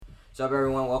up,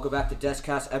 everyone? Welcome back to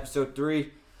Descast episode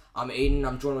 3. I'm Aiden.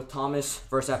 I'm joined with Thomas.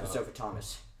 First episode for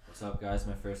Thomas. What's up, guys?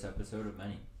 My first episode of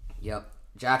many. Yep.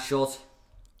 Jack Schultz.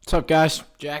 What's up, guys?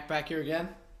 Jack back here again.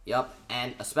 Yep.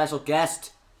 And a special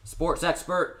guest, sports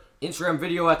expert, Instagram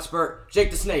video expert,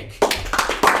 Jake the Snake.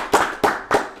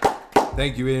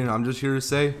 Thank you, Aiden. I'm just here to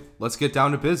say, let's get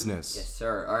down to business. Yes,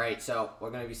 sir. All right, so we're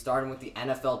going to be starting with the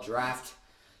NFL draft.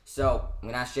 So I'm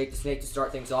going to ask Jake the Snake to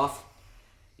start things off.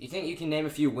 You think you can name a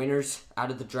few winners out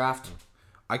of the draft?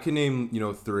 I can name,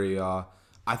 3. I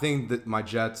think that my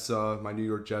Jets, my New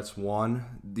York Jets won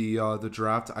the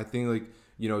draft. I think,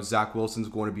 Zach Wilson's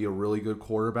going to be a really good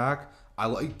quarterback. I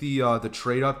like the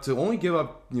trade up to only give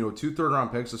up, 2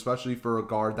 third-round picks, especially for a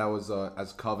guard that was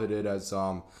as coveted as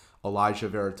Elijah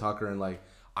Vera Tucker. And,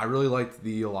 I really liked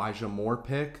the Elijah Moore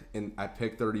pick at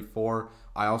pick 34.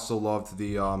 I also loved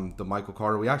the Michael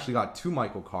Carter. We actually got 2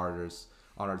 Michael Carters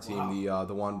on our team. Wow.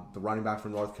 The running back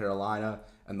from North Carolina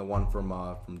and the one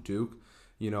from Duke.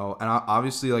 And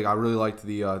I really liked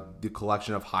the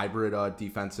collection of hybrid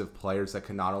defensive players that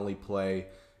can not only play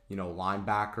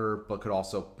linebacker but could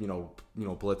also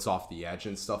blitz off the edge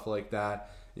and stuff like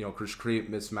that. Could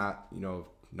create mismatch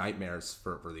nightmares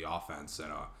for the offense.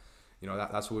 And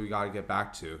that's what we got to get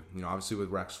back to. Obviously with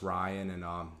Rex Ryan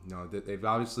and they've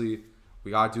obviously,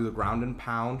 we got to do the ground and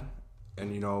pound. And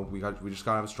we just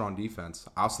gotta have a strong defense.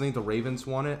 I also think the Ravens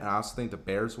won it, and I also think the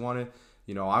Bears won it.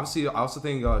 Obviously, I also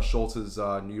think Schultz's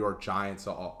New York Giants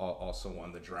also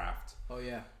won the draft. Oh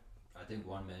yeah. I think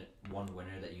one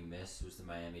winner that you missed was the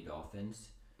Miami Dolphins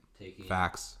taking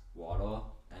Facts.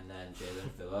 Waddle and then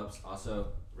Jalen Phillips.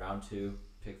 Also, round 2,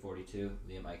 pick 42,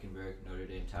 Liam Eichenberg, Notre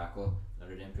Dame tackle.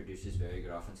 Notre Dame produces very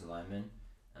good offensive linemen,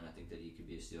 and I think that he could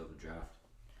be a steal of the draft.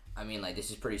 I mean,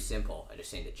 this is pretty simple. I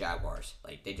just think the Jaguars,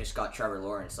 they just got Trevor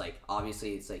Lawrence.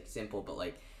 Obviously, it's, simple, but,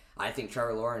 I think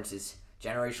Trevor Lawrence is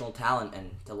generational talent,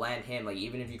 and to land him,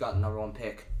 even if you got the number 1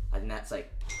 pick, I think that's,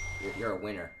 you're a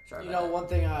winner. Sorry about that. One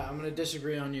thing, I'm going to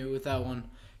disagree on you with that one,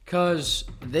 because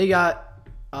they got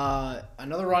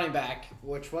another running back,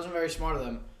 which wasn't very smart of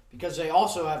them, because they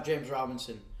also have James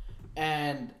Robinson,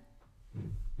 and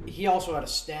he also had a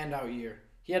standout year.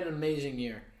 He had an amazing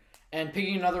year. And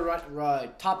picking another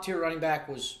top-tier running back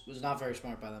was not very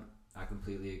smart by them. I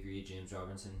completely agree. James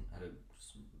Robinson had a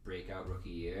breakout rookie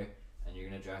year, and you're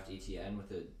going to draft ETN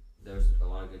there's a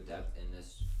lot of good depth in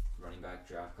this running back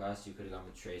draft class. You could have gone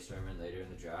with Trey Sermon later in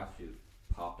the draft, who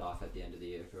popped off at the end of the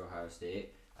year for Ohio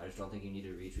State. I just don't think you need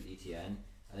to reach with ETN.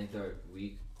 I think they're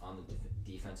weak on the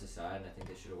defensive side, and I think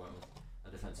they should have went with a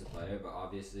defensive player. But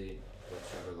obviously, with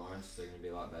Trevor Lawrence, they're going to be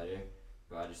a lot better.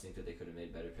 But I just think that they could have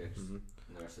made better picks in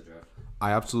the rest of the draft.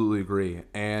 I absolutely agree.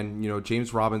 And,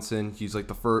 James Robinson, he's he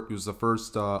was the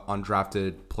first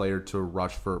undrafted player to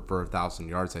rush for 1,000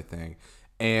 yards, I think.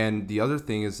 And the other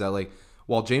thing is that,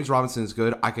 while James Robinson is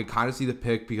good, I could kind of see the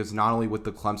pick because not only with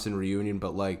the Clemson reunion,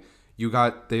 but, you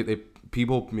got they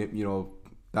people,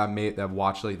 that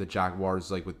watch, the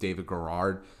Jaguars, with David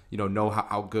Garrard, know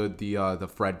how good the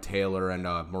Fred Taylor and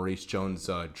Maurice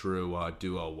Jones-Drew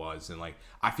duo was. And,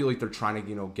 I feel like they're trying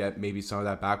to, get maybe some of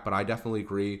that back. But I definitely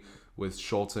agree with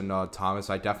Schultz and Thomas.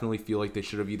 I definitely feel like they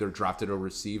should have either drafted a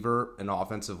receiver, an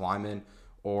offensive lineman,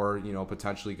 or,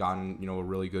 potentially gotten, a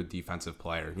really good defensive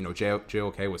player.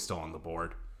 JOK was still on the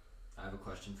board. I have a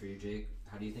question for you, Jake.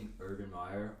 How do you think Urban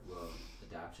Meyer will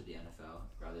adapt to the NFL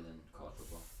rather than college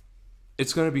football?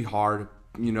 It's going to be hard.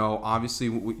 Obviously,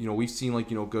 we've seen,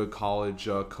 good college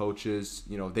coaches.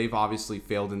 They've obviously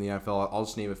failed in the NFL. I'll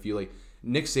just name a few.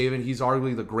 Nick Saban, he's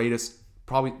arguably the greatest,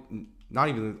 probably not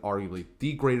even arguably,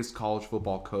 the greatest college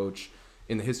football coach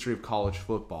in the history of college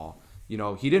football. He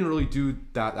didn't really do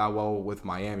that well with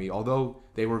Miami, although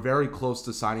they were very close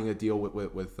to signing a deal with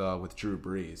Drew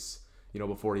Brees,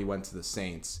 before he went to the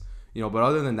Saints. But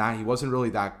other than that, he wasn't really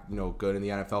that, good in the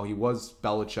NFL. He was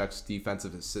Belichick's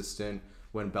defensive assistant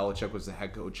when Belichick was the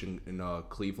head coach in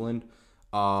Cleveland.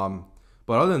 But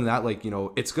other than that,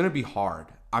 it's going to be hard.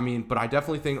 I mean, but I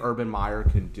definitely think Urban Meyer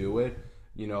can do it.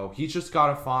 He's just got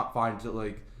to find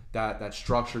that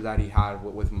structure that he had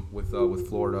with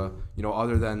Florida.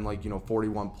 Other than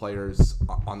 41 players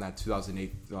on that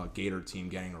 2008 Gator team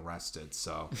getting arrested.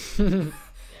 So yeah,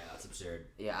 that's absurd.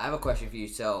 Yeah, I have a question for you.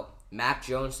 So Mac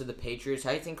Jones to the Patriots, how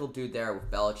do you think he'll do there with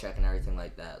Belichick and everything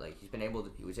like that?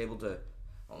 He was able to.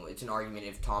 It's an argument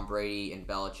if Tom Brady and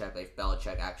Belichick, if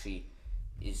Belichick actually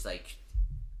is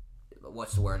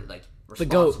what's the word,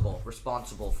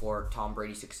 responsible for Tom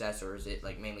Brady's success, or is it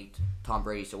mainly Tom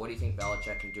Brady? So what do you think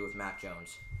Belichick can do with Mac Jones?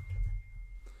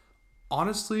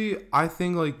 Honestly, I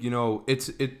think it's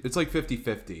like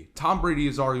 50-50. Tom Brady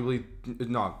is arguably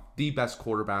not the best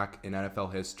quarterback in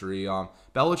NFL history.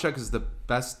 Belichick is the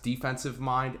best defensive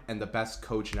mind and the best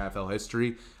coach in NFL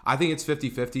history. I think it's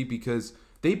 50-50 because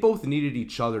they both needed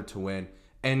each other to win.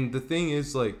 And the thing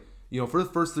is, for the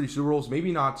first 3 Super Bowls,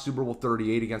 maybe not Super Bowl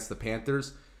 38 against the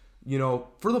Panthers,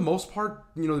 for the most part,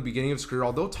 the beginning of his career,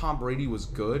 although Tom Brady was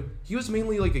good, he was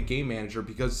mainly like a game manager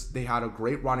because they had a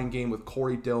great running game with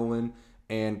Corey Dillon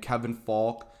and Kevin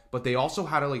Falk, but they also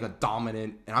had a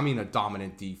dominant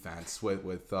defense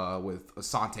with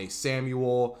Asante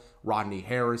Samuel, Rodney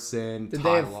Harrison, Did Ty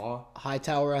they have Law.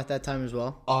 Hightower at that time as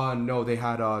well? No, they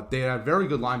had a very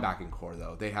good linebacking core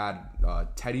though. They had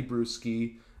Teddy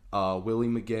Bruschi, Willie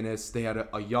McGinnis. They had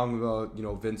a young,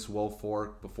 Vince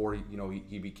Wilfork before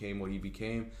he became what he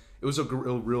became. It was a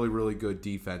really, really good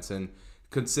defense. And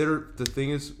consider the thing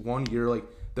is, one year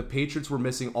the Patriots were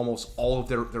missing almost all of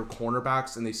their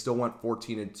cornerbacks, and they still went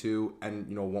 14-2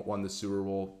 and won the Super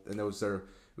Bowl. And it was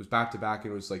back to back,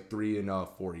 and it was 3 and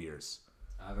 4 years.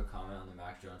 I have a comment on the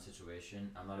Mac Jones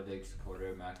situation. I'm not a big supporter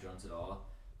of Mac Jones at all.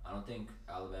 I don't think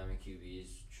Alabama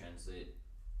QBs translate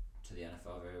to the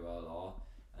NFL very well at all.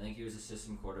 I think he was a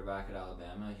system quarterback at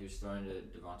Alabama. He was throwing to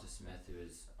Devonta Smith, who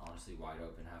was honestly wide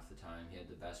open half the time. He had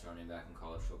the best running back in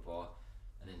college football,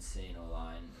 an insane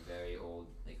O-line, a very old,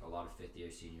 a lot of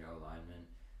fifth-year senior O-linemen.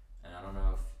 And I don't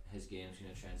know if his game's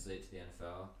going to translate to the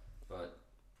NFL, but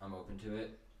I'm open to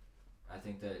it. I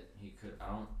think that he could.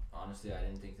 I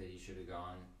didn't think that he should have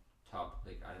gone top.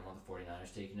 I didn't want the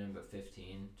 49ers taking him, but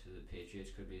 15 to the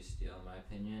Patriots could be a steal in my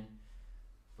opinion.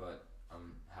 But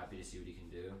I'm happy to see what he can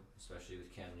do, especially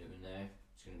with Cam Newton there.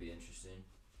 It's going to be interesting.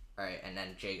 All right, and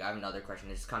then Jake, I have another question.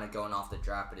 It's kind of going off the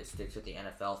draft, but it sticks with the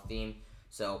NFL theme.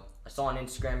 So I saw on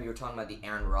Instagram you were talking about the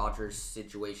Aaron Rodgers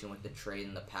situation with the trade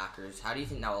and the Packers. How do you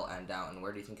think that will end out, and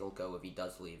where do you think he'll go if he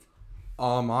does leave?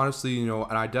 Honestly, and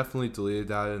I definitely deleted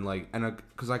that and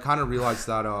because I kind of realized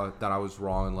that I was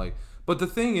wrong but the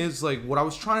thing is what I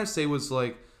was trying to say was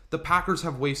the Packers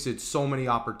have wasted so many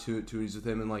opportunities with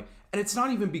him and it's not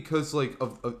even because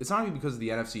it's not even because of the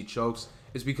NFC chokes.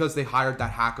 It's because they hired that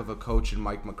hack of a coach in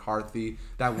Mike McCarthy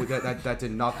that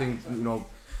did nothing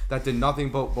that did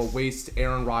nothing but waste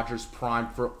Aaron Rodgers' prime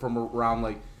from around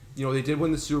they did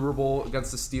win the Super Bowl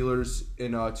against the Steelers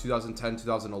in 2010,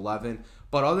 2011.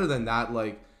 But other than that,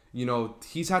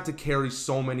 he's had to carry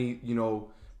so many,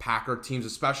 Packer teams,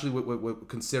 especially with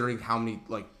considering how many,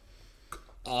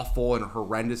 awful and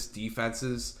horrendous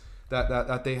defenses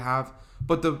that they have.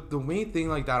 But the main thing,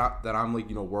 that I'm,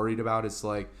 worried about is,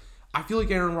 I feel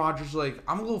like Aaron Rodgers,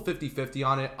 I'm a little 50-50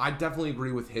 on it. I definitely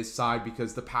agree with his side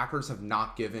because the Packers have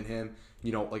not given him,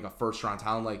 a first-round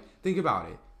talent. Think about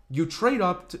it. You trade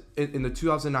up in the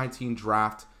 2019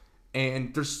 draft,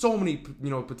 and there's so many,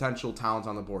 potential talents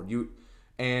on the board. You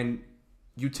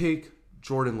take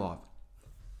Jordan Love.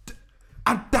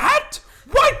 At that,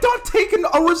 why not taking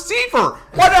a receiver?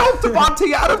 Why not help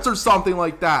Devontae Adams or something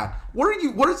like that?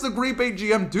 What is the Green Bay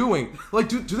GM doing?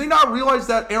 Do they not realize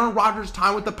that Aaron Rodgers'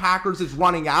 time with the Packers is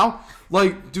running out?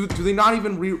 Do they not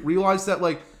even realize that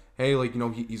hey,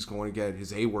 he's going to get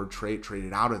his A-word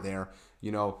traded out of there,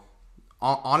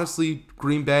 Honestly,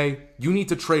 Green Bay, you need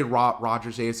to trade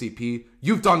Rodgers ASAP.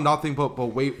 You've done nothing but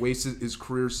waste his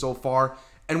career so far.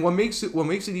 And what makes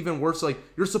it even worse,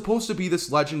 you're supposed to be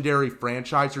this legendary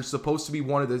franchise. You're supposed to be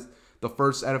one of the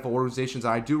first NFL organizations.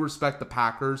 And I do respect the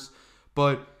Packers,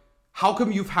 but how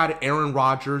come you've had Aaron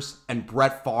Rodgers and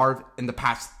Brett Favre in the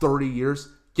past 30 years?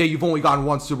 Yeah, you've only gotten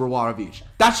one Super Bowl out of each.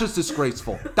 That's just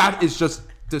disgraceful. That is just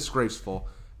disgraceful.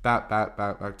 Back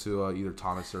to either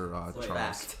Thomas or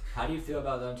Charles. How do you feel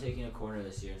about them taking a corner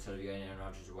this year instead of getting Aaron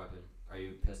Rodgers a weapon? Are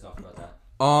you pissed off about that?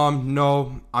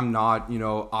 No, I'm not.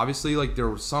 Obviously, there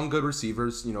were some good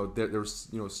receivers. There's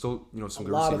still some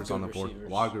good receivers on the board. A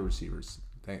lot of good receivers.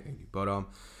 Thank you.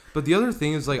 But the other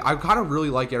thing is I kind of really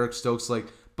like Eric Stokes.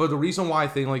 But the reason why I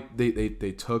think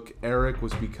they took Eric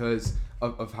was because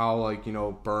of how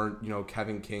burnt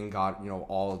Kevin King got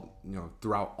all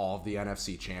throughout all of the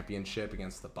NFC Championship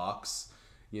against the Bucks.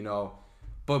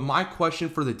 But my question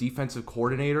for the defensive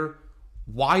coordinator,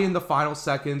 why in the final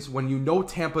seconds when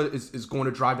Tampa is going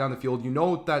to drive down the field,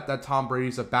 that Tom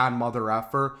Brady's a bad mother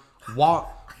effer,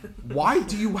 why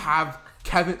do you have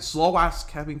slow-ass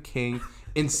Kevin King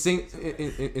in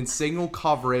single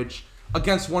coverage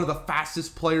against one of the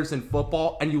fastest players in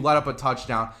football and you let up a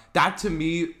touchdown? That to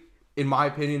me, in my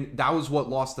opinion, that was what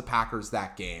lost the Packers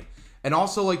that game. And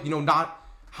also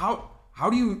how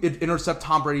do you intercept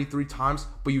Tom Brady 3 times,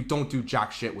 but you don't do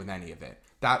jack shit with any of it?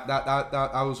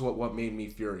 that was what made me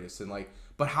furious. And like,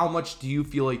 but how much do you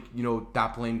feel like, you know,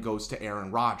 that blame goes to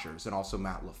Aaron Rodgers and also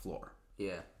Matt LaFleur?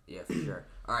 Yeah, for sure.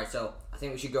 All right, so I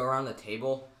think we should go around the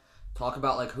table, talk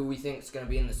about like who we think is going to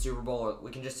be in the Super Bowl, or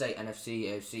we can just say NFC,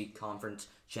 AFC Conference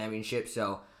Championship.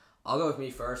 So I'll go with me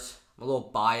first. I'm a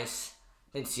little biased.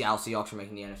 I think Seattle Seahawks are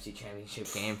making the NFC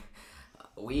Championship game.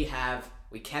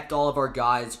 We kept all of our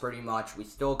guys pretty much. We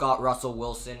still got Russell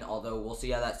Wilson, although we'll see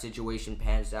how that situation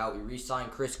pans out. We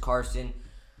re-signed Chris Carson.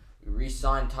 We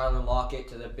re-signed Tyler Lockett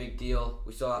to the big deal.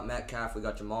 We still got Metcalf. We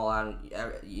got Jamal Adams.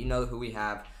 You know who we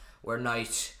have. We're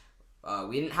nice.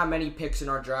 We didn't have many picks in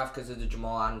our draft because of the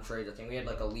Jamal Adams trade. I think we had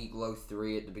like a league low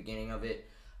 3 at the beginning of it.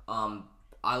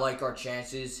 I like our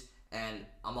chances, and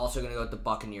I'm also going to go with the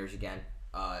Buccaneers again.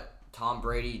 Tom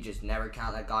Brady, just never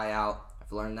count that guy out.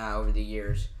 I've learned that over the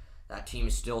years. That team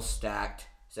is still stacked.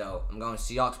 So I'm going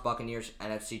Seahawks, Buccaneers,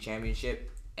 NFC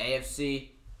Championship.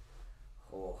 AFC.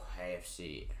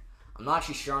 I'm not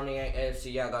actually sure on the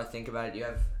AFC yet. I got to think about it. Do you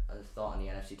have a thought on the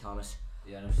NFC, Thomas?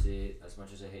 The NFC, as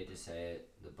much as I hate to say it,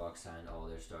 the Bucs signed all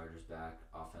their starters back,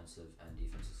 offensive and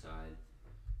defensive side,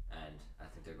 and I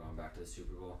think they're going back to the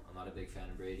Super Bowl. I'm not a big fan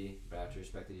of Brady, but I have to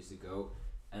respect that he's the GOAT.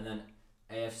 And then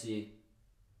AFC,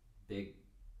 big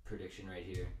prediction right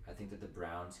here. I think that the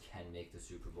Browns can make the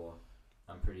Super Bowl.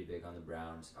 I'm pretty big on the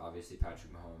Browns. Obviously,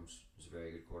 Patrick Mahomes is a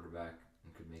very good quarterback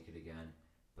and could make it again.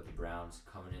 But the Browns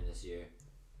coming in this year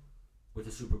with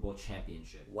a Super Bowl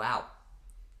championship. Wow.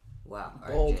 All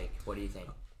right, Jake, what do you think?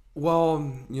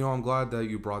 Well, you know, I'm glad that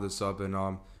you brought this up,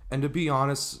 and to be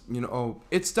honest, you know,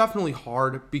 it's definitely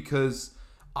hard because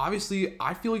obviously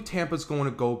I feel like Tampa's going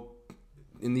to go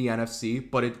in the NFC,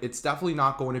 but it's definitely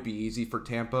not going to be easy for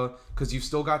Tampa because you've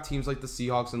still got teams like the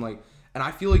Seahawks and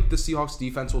I feel like the Seahawks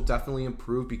defense will definitely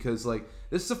improve because like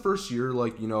this is the first year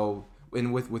like, you know,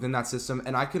 within that system,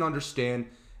 and I can understand,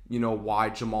 you know, why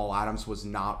Jamal Adams was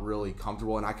not really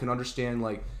comfortable, and I can understand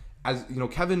like, as you know,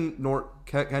 Ken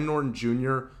Norton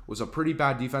Jr. was a pretty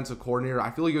bad defensive coordinator. I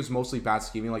feel like it was mostly bad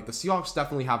scheming. Like the Seahawks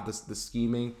definitely have the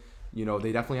scheming, you know,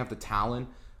 they definitely have the talent.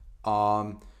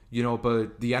 You know,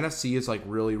 but the NFC is like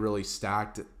really, really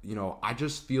stacked. You know, I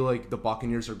just feel like the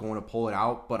Buccaneers are going to pull it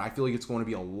out, but I feel like it's going to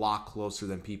be a lot closer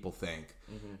than people think.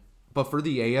 Mm-hmm. But for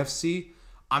the AFC,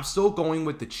 I'm still going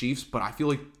with the Chiefs, but I feel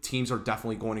like teams are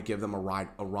definitely going to give them a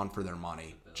run for their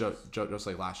money, just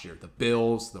like last year. The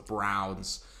Bills, the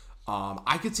Browns.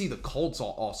 I could see the Colts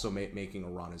also making a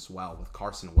run as well with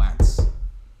Carson Wentz.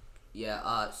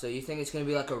 Yeah, so you think it's going to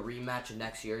be like a rematch of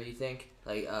next year, you think?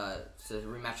 Like, so the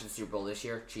rematch of the Super Bowl this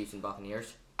year, Chiefs and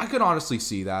Buccaneers? I could honestly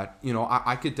see that. You know,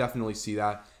 I could definitely see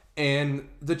that. And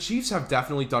the Chiefs have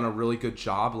definitely done a really good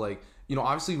job. Like, you know,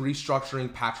 obviously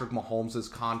restructuring Patrick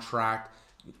Mahomes' contract.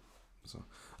 So,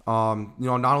 you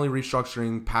know, not only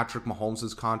restructuring Patrick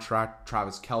Mahomes' contract,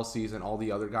 Travis Kelce's, and all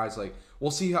the other guys. Like, we'll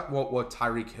see what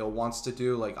Tyreek Hill wants to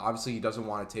do. Like, obviously he doesn't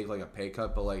want to take like a pay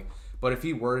cut, but if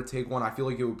he were to take one, I feel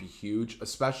like it would be huge,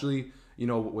 especially, you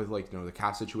know, with like, you know, the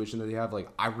cap situation that they have. Like,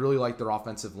 I really like their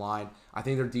offensive line. I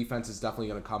think their defense is definitely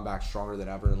going to come back stronger than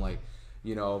ever. And like,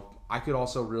 you know, I could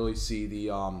also really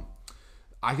see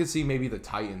I could see maybe the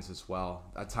Titans as well.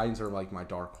 Titans are like my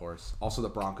dark horse. Also the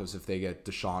Broncos if they get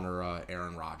Deshaun or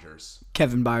Aaron Rodgers.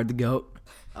 Kevin Byard, the GOAT.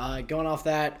 Going off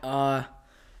that,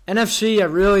 NFC,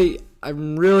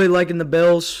 I'm really liking the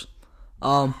Bills.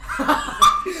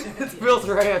 It's Bills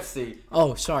or AFC.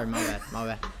 Oh, sorry, my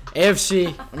bad.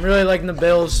 AFC, I'm really liking the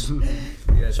Bills.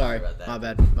 Sorry, about that.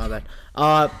 my bad.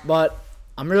 But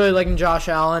I'm really liking Josh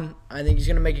Allen. I think he's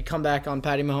gonna make a comeback on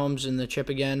Patty Mahomes in the chip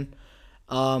again.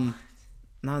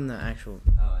 Not in the actual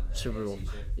Super Bowl.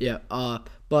 Yeah.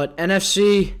 But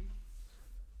NFC,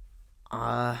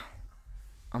 I'm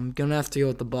gonna have to go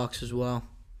with the Bucs as well.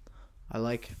 I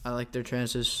like their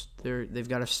chances. They've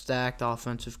got a stacked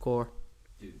offensive core.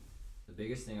 Dude, the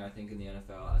biggest thing I think in the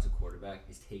NFL as a quarterback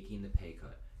is taking the pay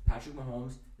cut. Patrick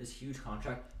Mahomes, this huge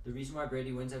contract. The reason why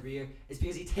Brady wins every year is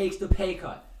because he takes the pay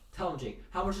cut. Tell him, Jake,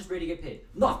 how much does Brady get paid?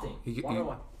 Nothing.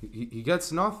 He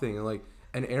gets nothing.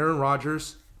 And Aaron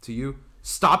Rodgers, to you,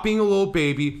 stop being a little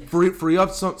baby. Free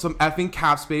up some effing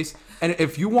cap space. And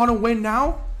if you want to win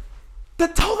now,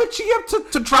 then tell the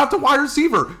GM to draft a wide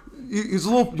receiver. He's a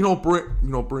little,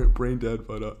 brain dead,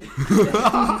 but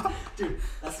Dude,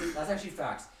 that's actually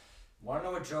facts. Want to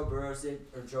know what Joe Burrow did?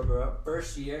 Or Joe Burrow,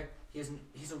 first year, he's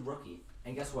a rookie,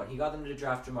 and guess what? He got them to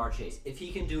draft Jamar Chase. If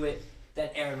he can do it, then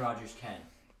Aaron Rodgers can.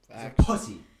 He's a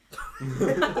pussy.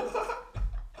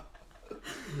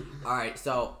 All right,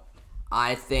 so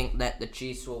I think that the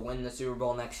Chiefs will win the Super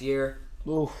Bowl next year.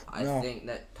 Oof, I think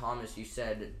that, Thomas, you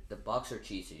said the Bucs or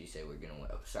Chiefs. Did you say we're gonna win?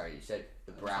 Oh, sorry, you said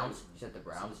the Browns. You said the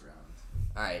Browns.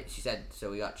 All right, she said.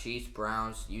 So we got Chiefs,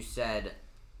 Browns. You said.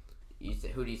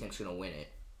 Who do you think's gonna win it?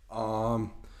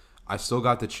 I still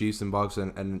got the Chiefs and Bucks,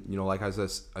 and like I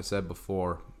said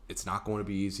before, it's not going to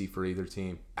be easy for either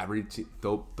team.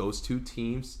 Those two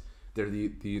teams, they're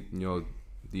the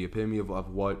epitome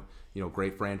of what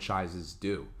great franchises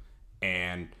do,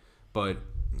 but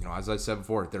as I said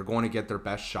before, they're going to get their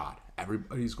best shot.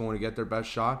 Everybody's going to get their best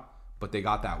shot, but they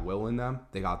got that will in them,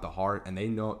 they got the heart, and they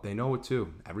know it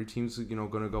too. Every team's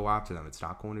going to go after them. It's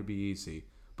not going to be easy,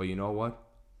 but you know what?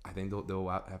 I think they'll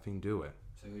effing do it.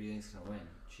 So who do you think's gonna win,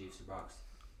 Chiefs or Bucks?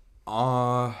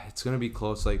 It's gonna be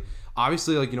close. Like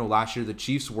obviously, last year the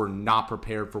Chiefs were not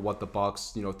prepared for what the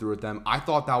Bucks threw at them. I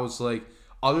thought that was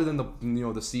other than the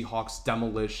the Seahawks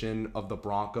demolition of the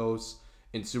Broncos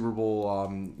in Super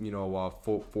Bowl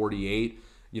 48,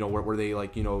 where they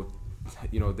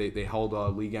they held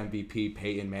league MVP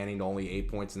Peyton Manning to only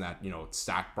 8 points in that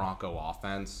stacked Bronco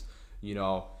offense.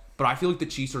 But I feel like the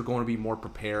Chiefs are going to be more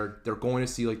prepared. They're going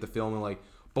to see the film and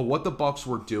but what the Bucks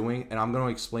were doing, and I'm going to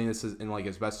explain this in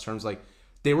as best terms,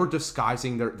 they were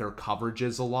disguising their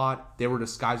coverages a lot. They were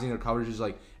disguising their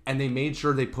coverages and they made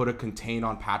sure they put a contain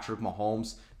on Patrick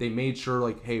Mahomes. They made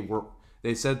sure hey,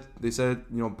 they said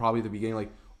probably at the beginning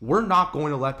we're not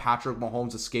going to let Patrick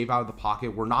Mahomes escape out of the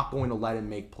pocket. We're not going to let him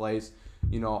make plays.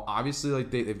 Obviously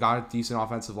they've got a decent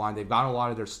offensive line. They've got a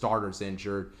lot of their starters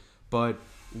injured, but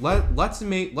let's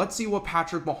see what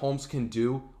Patrick Mahomes can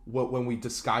do when we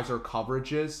disguise our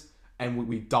coverages and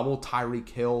we double Tyreek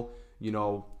Hill.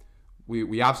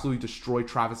 We absolutely destroy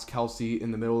Travis Kelce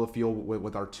in the middle of the field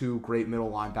with our two great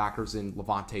middle linebackers in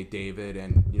Levante David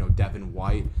and Devin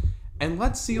White. And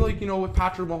let's see if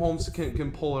Patrick Mahomes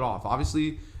can pull it off.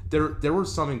 Obviously there were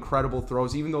some incredible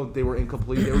throws, even though they were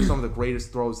incomplete. They were some of the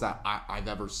greatest throws that I've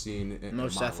ever seen.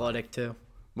 Most athletic life. too.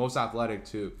 Most athletic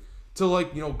too. To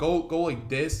go like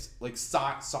this,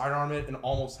 sidearm it and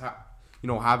almost have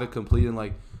it complete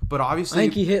and but obviously I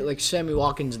think he hit Sammy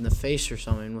Watkins in the face or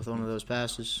something with one of those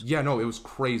passes. Yeah, no, it was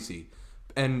crazy.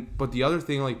 But the other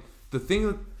thing, the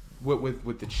thing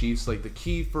with the Chiefs, the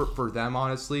key for them,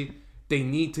 honestly, they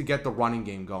need to get the running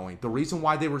game going. The reason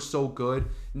why they were so good,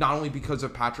 not only because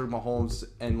of Patrick Mahomes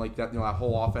and that that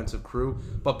whole offensive crew,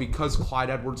 but because Clyde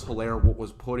Edwards-Helaire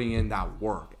was putting in that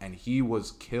work and he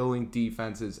was killing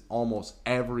defenses almost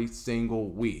every single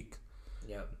week.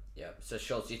 Yep. So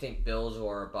Schultz, do you think Bills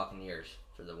or Buccaneers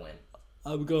for the win?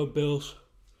 I'm going Bills.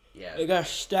 Yeah. They got a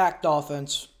stacked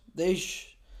offense. They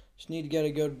just need to get a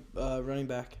good running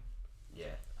back.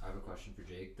 Yeah. I have a question for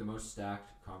Jake. The most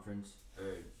stacked conference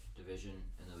or division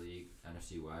in the league,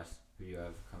 NFC West. Who do you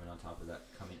have coming out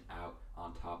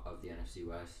on top of the NFC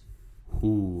West?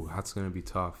 Ooh, that's gonna be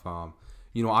tough.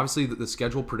 Obviously the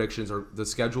schedule predictions the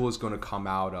schedule is going to come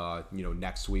out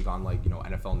next week on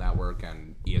NFL Network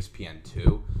and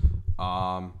ESPN2.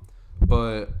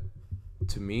 But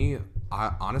to me,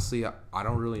 I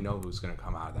don't really know who's going to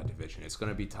come out of that division. It's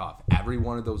going to be tough. Every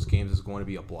one of those games is going to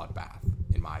be a bloodbath,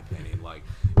 in my opinion.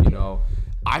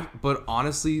 But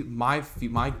honestly,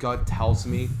 my gut tells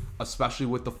me, especially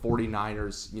with the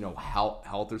 49ers,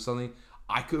 health or something,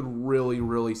 I could really,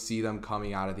 really see them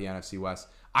coming out of the NFC West.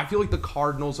 I feel like the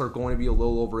Cardinals are going to be a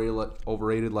little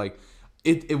overrated.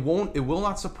 It will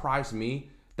not surprise me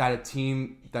that a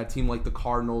team like the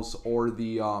Cardinals or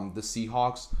the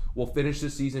Seahawks will finish the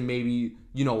season maybe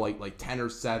 10-7 or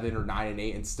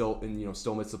 9-8 and still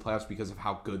miss the playoffs because of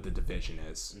how good the division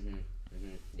is.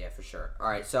 Yeah, for sure. All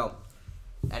right, so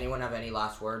anyone have any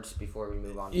last words before we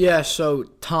move on? Yeah. So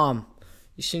Tom,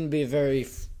 you seem to be a very,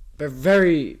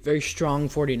 very, very strong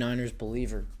 49ers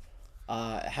believer.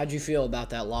 How'd you feel about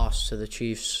that loss to the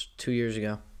Chiefs 2 years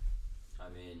ago? I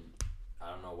mean, I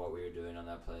don't know what we were doing on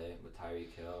that play with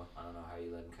Tyreek Hill. I don't know how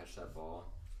you let him catch that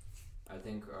ball. I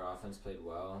think our offense played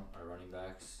well. Our running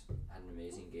backs had an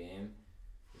amazing game.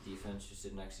 The defense just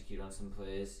didn't execute on some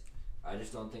plays. I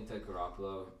just don't think that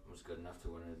Garoppolo was good enough to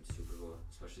win a Super Bowl,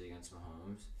 especially against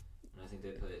Mahomes. And I think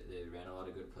they ran a lot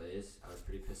of good plays. I was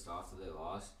pretty pissed off that they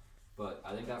lost. But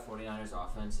I think that 49ers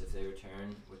offense, if they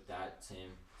return with that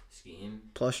same scheme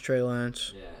plus Trey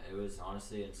Lance. Yeah, it was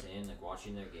honestly insane.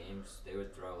 Watching their games, they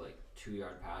would throw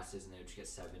 2-yard passes and they would just get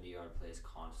 70-yard plays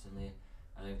constantly.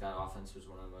 I think that offense was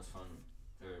one of the most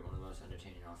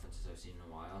entertaining offenses I've seen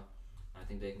in a while. I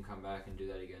think they can come back and do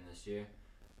that again this year,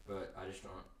 but I just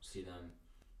don't see them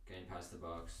getting past the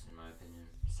Bucs, in my opinion.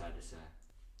 Sad to say.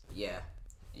 Yeah.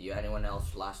 Anyone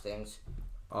else? Last things?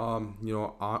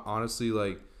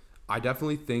 Honestly, I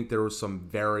definitely think there was some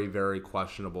very, very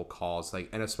questionable calls,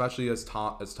 and especially as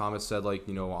Thomas said,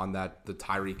 on the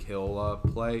Tyreek Hill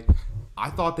play, I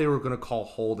thought they were gonna call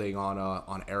holding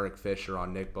on Eric Fisher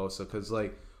on Nick Bosa because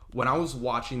when I was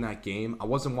watching that game, I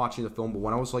wasn't watching the film, but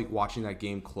when I was like watching that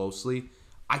game closely,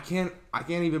 I can't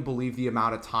even believe the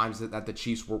amount of times that the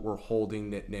Chiefs were holding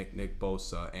Nick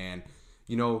Bosa. And,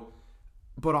 you know,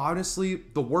 but honestly,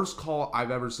 the worst call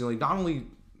I've ever seen, like, not only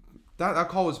that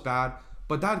call was bad,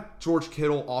 but that George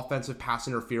Kittle offensive pass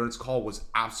interference call was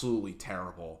absolutely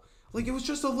terrible. Like, it was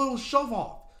just a little shove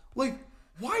off. Like,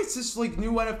 why is this, like,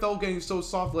 new NFL getting so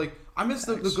soft? Like, I miss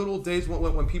the good old days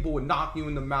when people would knock you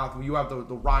in the mouth, when you have the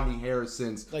Rodney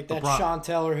Harrisons. Like that Sean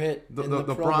Taylor hit in the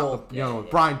Pro Bowl.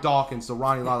 Brian Dawkins, the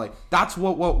Ronnie Lott. Like, that's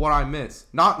what I miss.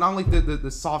 Not like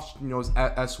the soft,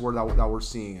 S word that we're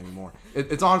seeing anymore.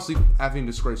 It's honestly effing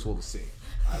disgraceful to see.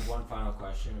 I have one final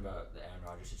question about the Aaron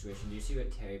Rodgers situation. Do you see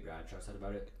what Terry Bradshaw said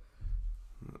about it?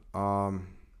 He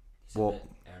said that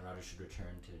Aaron Rodgers should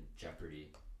return to Jeopardy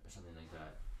or something like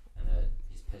that, and that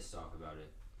he's pissed off about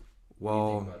it. What do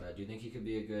you think about that? Do you think he could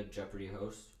be a good Jeopardy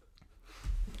host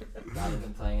rather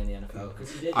than playing in the NFL?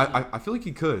 Because he did. I feel like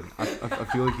he could. I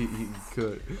feel like he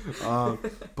could.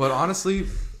 But honestly,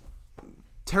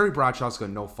 Terry Bradshaw's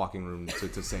got no fucking room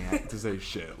to say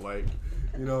shit. Like,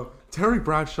 Terry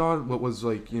Bradshaw was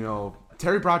like,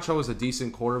 Terry Bradshaw was a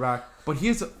decent quarterback, but he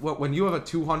is when you have a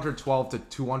 212 to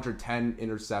 210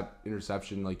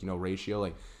 interception ratio,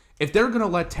 like, if they're gonna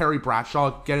let Terry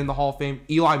Bradshaw get in the Hall of Fame,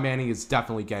 Eli Manning is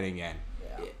definitely getting in.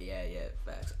 Yeah,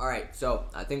 facts. All right, so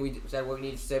I think we said what we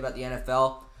need to say about the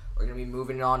NFL. We're gonna be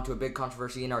moving on to a big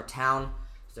controversy in our town.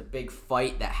 It's a big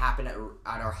fight that happened at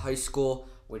our high school,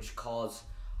 which caused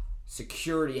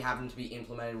security having to be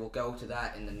implemented. We'll go to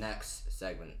that in the next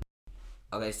segment.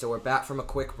 Okay, so we're back from a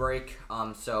quick break.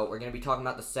 So we're going to be talking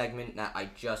about the segment that I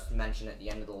just mentioned at the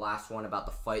end of the last one about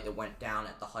the fight that went down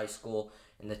at the high school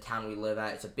in the town we live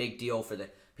at. It's a big deal for the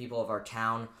people of our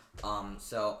town.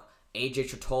 So AJ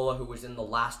Tritola, who was in the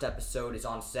last episode, is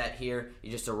on set here.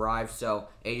 He just arrived. So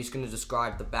AJ's going to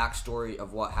describe the backstory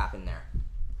of what happened there.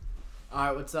 All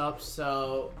right, what's up?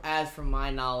 So as from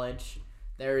my knowledge,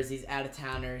 there was these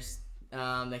out-of-towners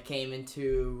that came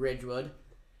into Ridgewood,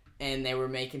 and they were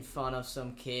making fun of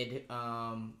some kid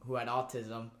who had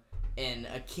autism, and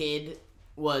a kid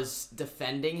was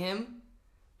defending him,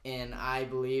 and I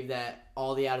believe that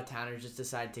all the out-of-towners just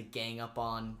decided to gang up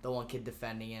on the one kid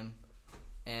defending him,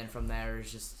 and from there it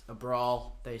was just a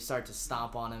brawl. They start to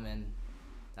stomp on him, and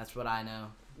that's what I know.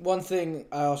 One thing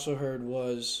I also heard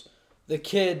was the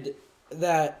kid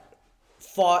that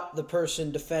fought the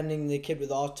person defending the kid with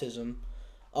autism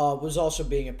was also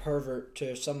being a pervert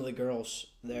to some of the girls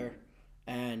there,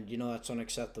 and that's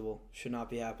unacceptable. Should not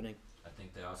be happening. I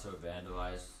think they also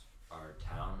vandalized our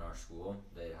town, our school.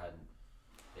 They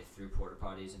threw porta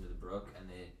potties into the brook, and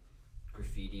they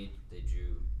graffitied. They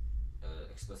drew an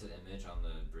explicit image on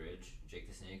the bridge. Jake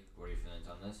the Snake, what are your feelings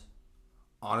on this?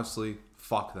 Honestly,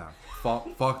 fuck them.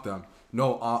 Fuck them.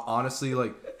 No, honestly,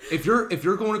 like, if you're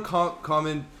going to come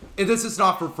in, and this is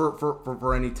not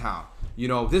for any town.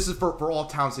 This is for all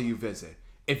towns that you visit.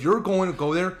 If you're going to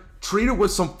go there, treat it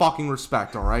with some fucking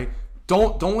respect, all right?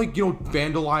 Don't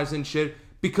vandalize and shit.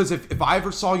 Because if I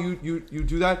ever saw you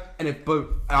do that, but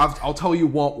I'll tell you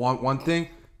one thing.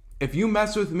 If you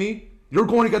mess with me, you're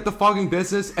going to get the fucking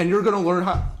business, and you're going to learn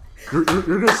how. You're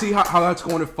gonna see how that's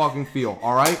going to fucking feel,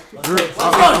 all right? Let's go,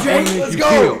 Jake. Let's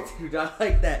go. Dude, I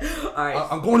like that. All right.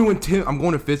 I'm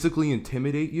going to physically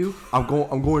intimidate you. I'm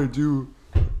going to do.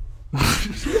 Take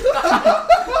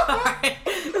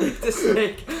the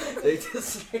snake.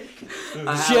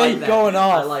 Jake going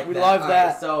off. We love that.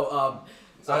 Right, so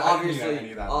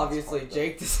obviously,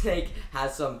 Jake the Snake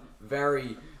has some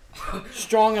very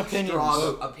strong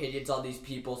opinions on these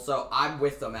people. So I'm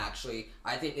with them, actually.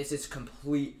 I think this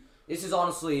is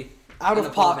honestly out of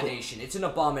abomination. Pocket. It's an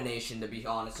abomination, to be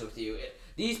honest with you.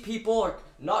 These people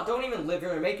don't even live here.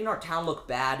 They're making our town look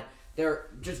bad. They're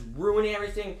just ruining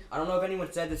everything. I don't know if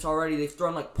anyone said this already. They've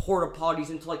thrown porta potties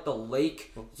into the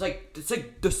lake.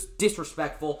 It's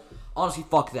disrespectful. Honestly,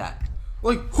 fuck that.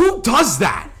 Like, who does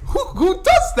that? Who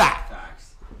does that?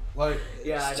 Facts.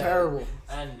 It's terrible.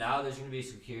 And now there's going to be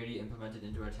security implemented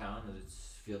into our town. The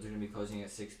fields are going to be closing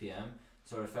at 6 p.m.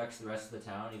 So it affects the rest of the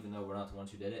town, even though we're not the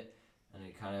ones who did it. And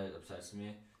it kind of upsets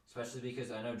me. Especially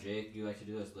because I know, Jake, you like to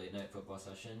do those late night football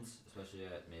sessions, especially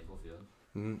at Maple Field.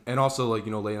 Mm-hmm. And also, late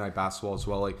night basketball as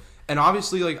well. And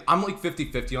obviously, I'm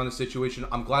 50-50 on the situation.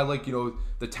 I'm glad,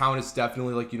 the town is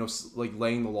definitely,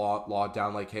 laying the law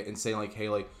down, and saying,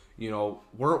 hey,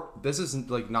 this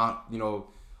isn't, not,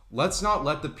 let's not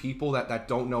let the people that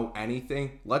don't know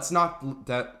anything, let's not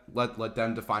let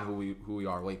them define who we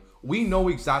are. We know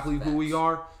exactly who we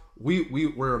are.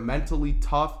 We're mentally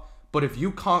tough. But if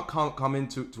you can't come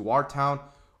into our town,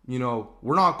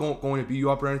 we're not going to beat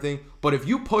you up or anything. But if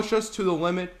you push us to the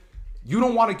limit, you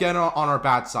don't want to get on our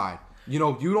bad side. You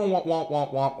know, you don't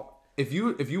want. If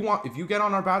you get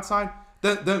on our bad side,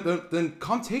 then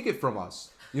come take it from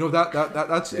us. You know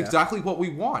that's exactly what we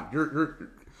want.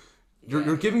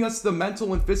 You're giving us the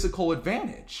mental and physical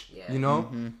advantage. Yeah. You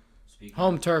know. Speaking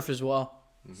Home turf as well.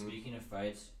 Speaking of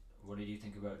fights, what did you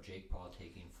think about Jake Paul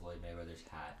taking Floyd Mayweather's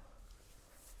hat?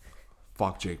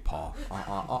 Fuck Jake Paul.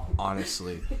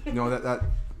 Honestly, you know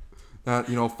that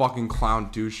you know fucking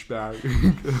clown douchebag.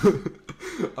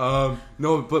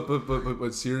 No,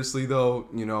 but seriously though,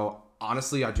 you know,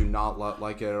 honestly, I do not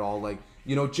like it at all. Like,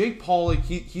 you know, Jake Paul, like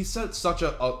he set such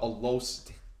a low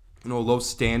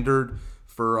standard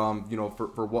for you know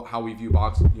for how we view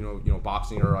boxing, you know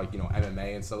boxing or like, you know,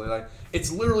 MMA and stuff like that.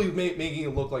 It's literally making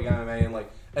it look like MMA,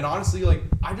 and honestly, like,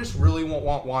 I just really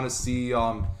want to see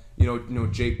you know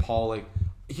Jake Paul, like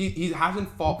he hasn't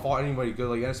fought anybody good,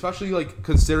 like, and especially like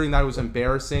considering that it was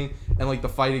embarrassing, and like the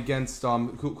fight against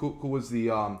who was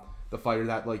the fighter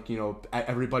that, like, you know,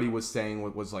 everybody was saying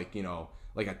was like, you know,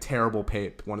 like a terrible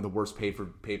one of the worst pay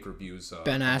per views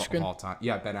Ben Askren? of all time.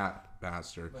 Yeah, Ben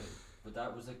Askren. Wait, but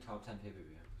that was like top 10 pay-per-view.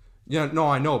 Yeah, no,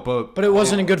 I know, but But it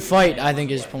wasn't a good fight, I think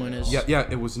his point is. yeah,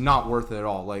 it was not worth it at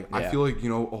all. Like, I Yeah. feel like, you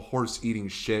know, a horse eating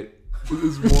shit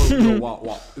is more, you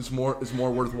know, it's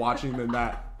more worth watching than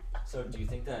that. So do you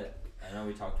think that, I know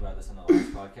we talked about this on the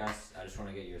last podcast, I just want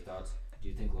to get your thoughts. Do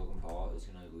you think Logan Paul is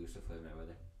going to lose to Floyd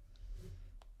Mayweather?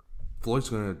 Floyd's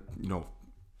gonna, you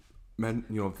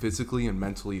know, physically and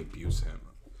mentally abuse him.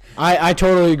 I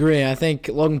totally agree. I think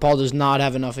Logan Paul does not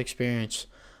have enough experience.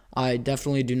 I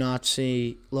definitely do not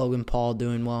see Logan Paul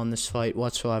doing well in this fight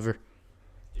whatsoever.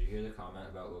 Did you hear the comment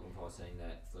about Logan Paul saying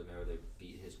that Floyd Mayweather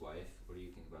beat his wife? What do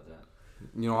you think about that?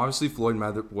 You know, obviously Floyd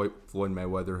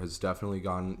Mayweather has definitely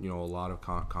gotten, you know, a lot of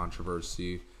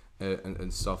controversy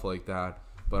and stuff like that.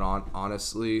 But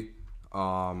honestly,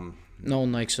 No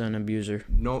one likes an abuser.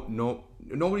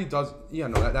 nobody does. Yeah,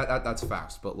 no, that's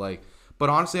facts. But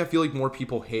honestly, I feel like more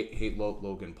people hate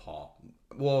Logan Paul.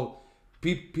 Well,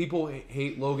 people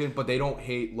hate Logan, but they don't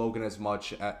hate Logan as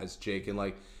much as Jake.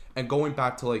 And going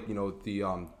back to, like, you know, the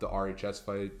RHS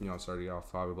fight. You know, sorry to get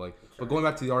off topic, but going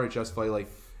back to the RHS fight, like,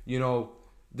 you know,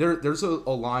 there's a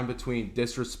line between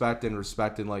disrespect and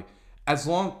respect, and like, here's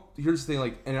the thing,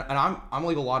 like, and I'm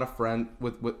like a lot of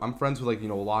I'm friends with, like, you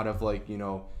know, a lot of, like, you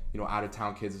know out of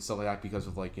town kids and stuff like that because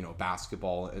of, like, you know,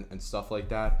 basketball and stuff like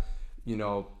that. You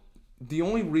know, the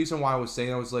only reason why I was saying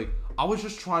that was, like, I was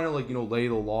just trying to, like, you know, lay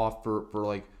the law for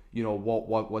like, you know,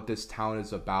 what this town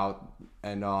is about,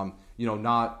 and you know,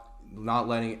 not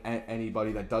letting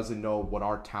anybody that doesn't know what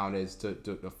our town is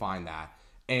to find that.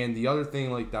 And the other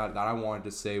thing, like, that I wanted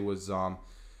to say was,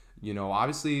 you know,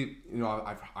 obviously, you know,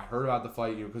 I heard about the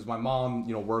fight, you know, because my mom,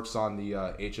 you know, works on the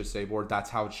HSA board. That's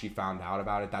how she found out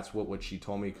about it. That's what she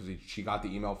told me, because she got the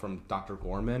email from Dr.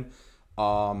 Gorman.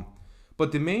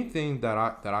 But the main thing that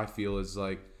I feel is,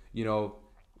 like, you know,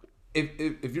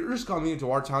 if you're just coming into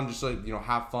our town just, like, you know,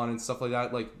 have fun and stuff like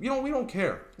that, like, you know, we don't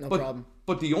care. No problem.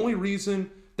 But the only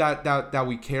reason that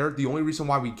we care, the only reason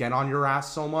why we get on your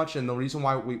ass so much, and the reason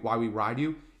why we ride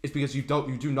you, is because you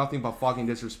do nothing but fucking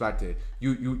disrespect it.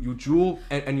 You drool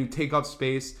and you take up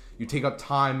space. You take up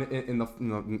time in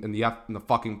the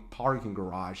fucking parking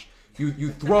garage.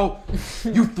 You throw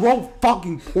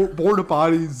fucking porta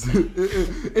potties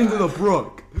into the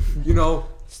brook. You know,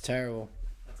 It's terrible.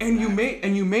 and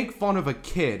you make fun of a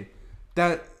kid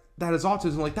that has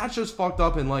autism. Like, that's just fucked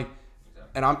up. And, like,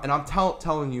 and I'm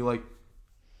telling you, like,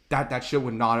 that shit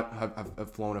would not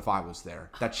have flown if I was there.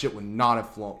 That shit would not have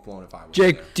flown if I was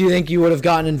there. Jake, do you think you would have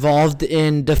gotten involved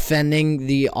in defending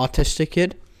the autistic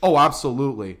kid? Oh,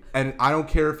 absolutely. And I don't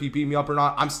care if he beat me up or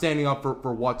not. I'm standing up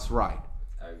for what's right.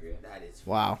 I agree. That is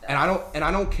Wow. And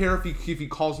I don't care if he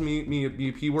calls me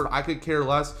a P word. I could care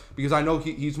less, because I know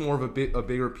he's more of a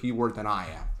bigger P word than I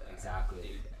am.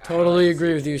 Exactly. Totally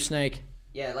agree with you, Snake.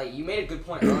 Yeah, like, you made a good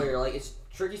point earlier. Like, it's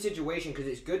a tricky situation because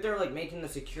it's good they're, like, making the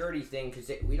security thing, because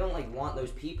we don't, like, want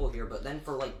those people here. But then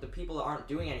for, like, the people that aren't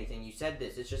doing anything, you said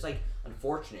this, it's just, like,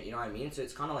 unfortunate. You know what I mean? So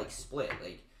it's kind of, like, split.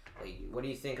 Like, what do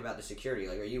you think about the security?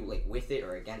 Like, are you, like, with it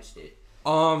or against it?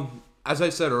 As I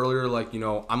said earlier, like, you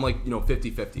know, I'm, like, you know,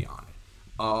 50-50 on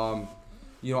it.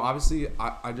 You know, obviously,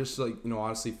 I just, like, you know,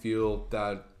 honestly feel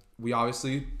that we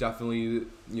obviously definitely,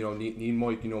 you know, need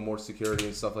more, you know, more security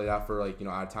and stuff like that for, like, you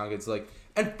know, out of town kids, like,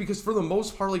 and because for the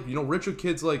most part, like, you know, richer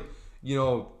kids, like, you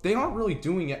know, they aren't really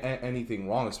doing anything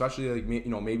wrong, especially, like,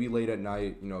 you know, maybe late at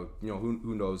night, you know,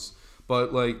 who knows.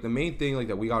 But, like, the main thing, like,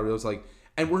 that we got realized, like,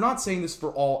 and we're not saying this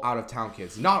for all out of town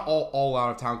kids. Not all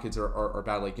out of town kids are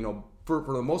bad. Like, you know, for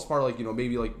the most part, like, you know,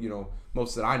 maybe, like, you know,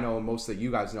 most that I know and most that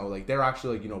you guys know, like, they're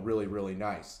actually, like, you know, really, really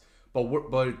nice.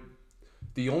 But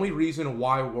The only reason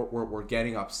why we're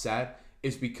getting upset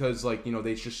is because, like, you know,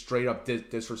 they just straight up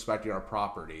disrespecting our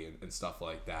property and stuff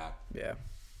like that. Yeah.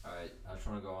 All right, I just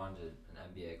want to go on to an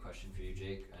NBA question for you,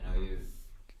 Jake. I know you're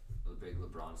a big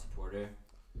LeBron supporter,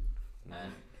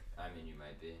 and I mean you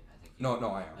might be. No,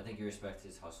 I am. I think you respect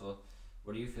his hustle.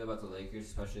 What do you feel about the Lakers,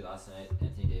 especially last night?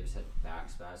 Anthony Davis had back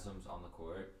spasms on the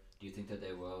court. Do you think that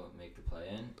they will make the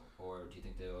play-in, or do you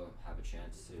think they will have a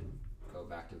chance to go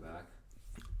back-to-back?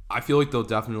 I feel like they'll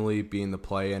definitely be in the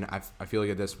play-in. I feel like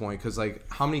at this point, because, like,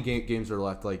 how many games are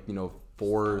left? Like, you know,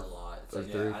 4 It's a lot. or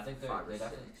Like, 3? yeah, I think they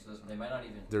definitely. They might not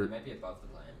even. They might be above the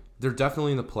play-in. They're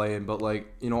definitely in the play-in, but,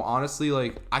 like, you know, honestly,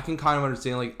 like, I can kind of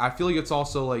understand. Like, I feel like it's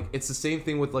also, like, it's the same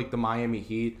thing with, like, the Miami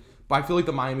Heat. But I feel like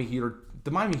the Miami Heat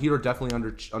are definitely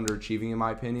underachieving in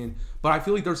my opinion. But I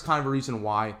feel like there's kind of a reason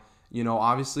why. You know,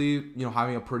 obviously, you know,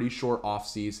 having a pretty short off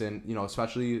season, you know,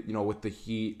 especially, you know, with the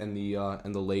Heat and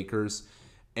the Lakers.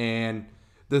 And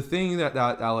the thing that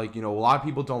like, you know, a lot of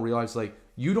people don't realize, like,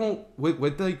 you don't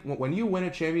with like when you win a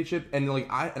championship, and like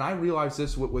I realize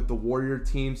this with the Warrior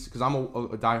teams, because I'm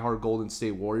a diehard Golden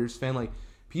State Warriors fan. Like,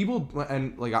 people,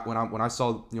 and like when I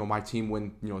saw, you know, my team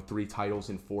win, you know, 3 titles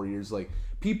in 4 years, like,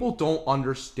 people don't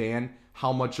understand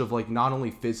how much of, like, not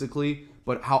only physically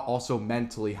but how also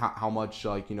mentally how much,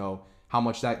 like, you know, how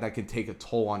much that can take a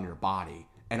toll on your body.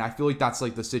 And I feel like that's,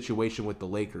 like, the situation with the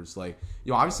Lakers. Like,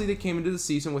 you know, obviously they came into the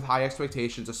season with high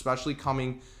expectations, especially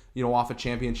coming, you know, off a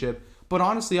championship. But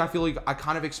honestly, I feel like I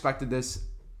kind of expected this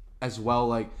as well.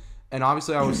 Like, and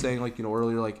obviously I was saying, like, you know,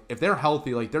 earlier, like, if they're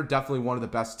healthy, like, they're definitely one of the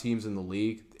best teams in the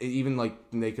league. Even, like,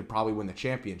 they could probably win the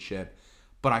championship.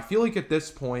 But I feel like at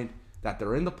this point that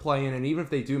they're in the play-in, and even if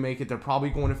they do make it, they're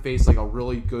probably going to face, like, a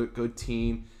really good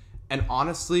team. And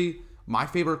honestly, my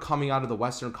favorite coming out of the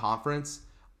Western Conference,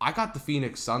 I got the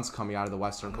Phoenix Suns coming out of the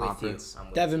Western Conference.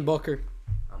 Devin Booker.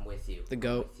 I'm with you. The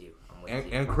GOAT.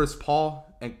 And Chris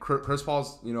Paul. And Chris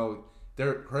Paul's, you know,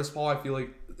 Chris Paul, I feel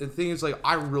like, the thing is, like,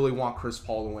 I really want Chris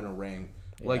Paul to win a ring.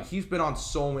 Yeah. Like, he's been on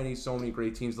so many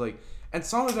great teams. Like, and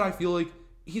some of it I feel like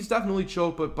he's definitely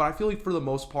choked, but I feel like for the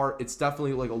most part, it's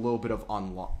definitely, like, a little bit of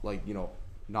unluck, like, you know,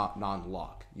 not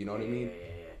non-luck. You know what I mean?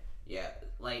 Yeah.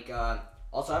 Like,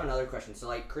 also, I have another question. So,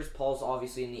 like, Chris Paul's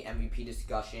obviously in the MVP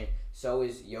discussion. So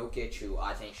is Jokic, who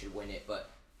I think should win it. But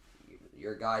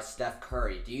your guy, Steph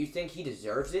Curry, do you think he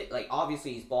deserves it? Like,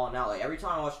 obviously, he's balling out. Like, every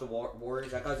time I watch the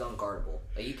Warriors, that guy's unguardable.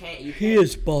 Like, you can't. He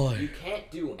is balling. You can't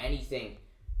do anything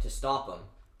to stop him.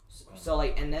 So,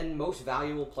 like, and then most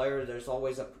valuable player, there's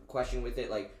always a question with it,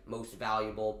 like, most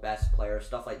valuable, best player,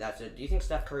 stuff like that. So, do you think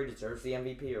Steph Curry deserves the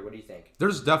MVP, or what do you think?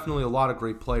 There's definitely a lot of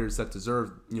great players that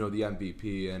deserve, you know, the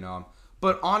MVP, and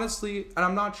but honestly, and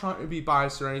I'm not trying to be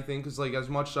biased or anything, because, like, as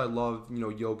much as I love, you know,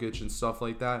 Jokic and stuff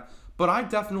like that, but I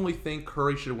definitely think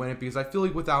Curry should win it, because I feel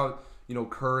like without, you know,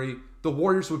 Curry, the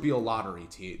Warriors would be a lottery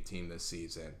team this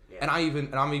season. Yeah. And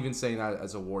I'm even saying that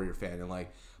as a Warrior fan, and,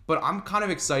 like, but I'm kind of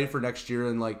excited for next year,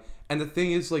 and, like, and the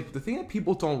thing is, like, the thing that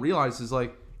people don't realize is,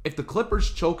 like, if the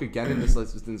Clippers choke again in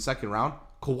the second round,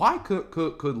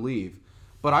 Kawhi could leave.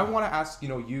 But I want to ask, you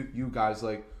know, you guys,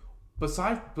 like,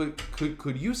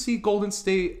 could you see Golden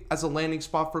State as a landing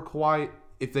spot for Kawhi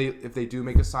if they do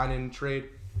make a sign and trade?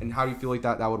 And how do you feel like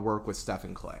that would work with Steph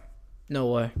and Clay? No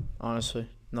way, honestly,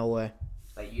 no way.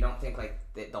 Like, you don't think, like,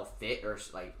 they'll fit, or,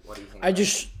 like, what do you think?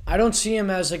 I don't see him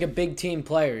as, like, a big team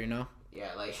player, you know. Yeah,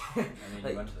 like. I mean,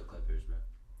 he went to the Clippers, bro.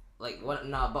 Like, what?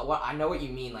 No, but what? I know what you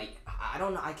mean. Like, I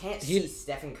don't know. I can't see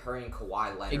Stephen Curry and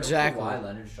Kawhi Leonard. Exactly. Kawhi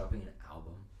Leonard's dropping an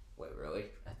album. Wait, really?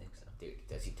 I think so. Dude,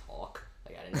 does he talk?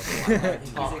 Like, I didn't know Kawhi Leonard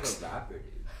talks. He's like a rapper,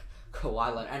 dude.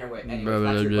 Kawhi Leonard. Anyway,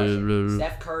 that's your question.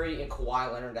 Steph Curry and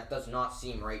Kawhi Leonard, that does not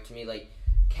seem right to me. Like,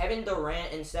 Kevin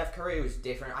Durant and Steph Curry was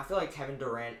different. I feel like Kevin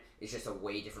Durant is just a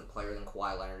way different player than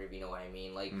Kawhi Leonard, if you know what I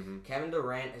mean. Like, Kevin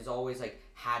Durant has always, like,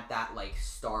 had that, like,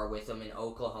 star with him in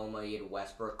Oklahoma. He had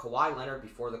Westbrook. Kawhi Leonard,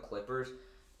 before the Clippers,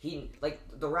 he, like,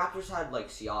 the Raptors had, like,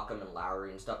 Siakam and Lowry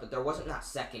and stuff, but there wasn't that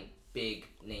second big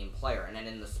name player. And then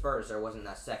in the Spurs, there wasn't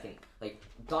that second. Like,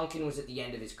 Duncan was at the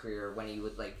end of his career when he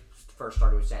would, like, first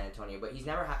started with San Antonio, but he's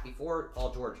never had, before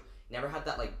Paul George, never had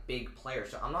that, like, big player.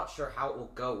 So I'm not sure how it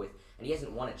will go with, and he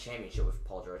hasn't won a championship with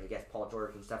Paul George. I guess Paul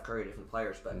George and Steph Curry are different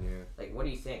players, but like, what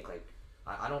do you think? Like,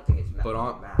 I don't think it's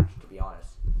matched, to be honest.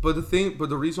 But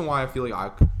the reason why I feel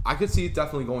like I could see it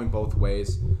definitely going both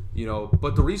ways, you know.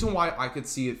 But the reason why I could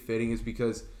see it fitting is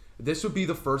because this would be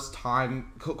the first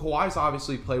time Kawhi's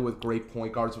obviously played with great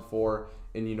point guards before,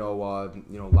 and you know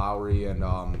Lowry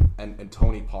and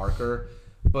Tony Parker.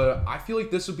 But I feel like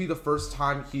this would be the first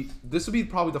time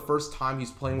probably the first time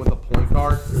he's playing with a point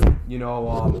guard, you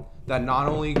know, that not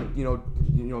only you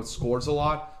know scores a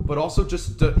lot, but but also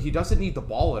just he doesn't need the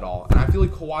ball at all. And I feel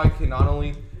like Kawhi can not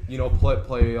only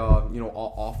play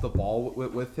off the ball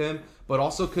with him, but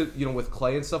also could with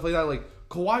Clay and stuff like that. Like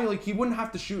Kawhi, like he wouldn't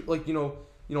have to shoot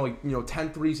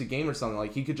 10 threes a game or something.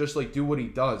 Like he could just do what he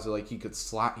does. Like he could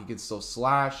still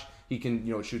slash. He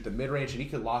can shoot the mid range, and he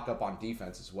could lock up on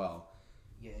defense as well.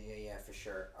 Yeah, for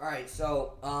sure. All right,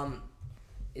 so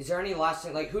is there any last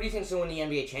thing? Like, who do you think's gonna win the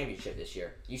NBA championship this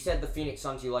year? You said the Phoenix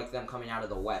Suns. You like them coming out of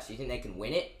the West. Do you think they can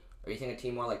win it, or do you think a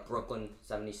team more like Brooklyn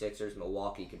 76ers,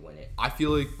 Milwaukee could win it? I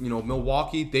feel like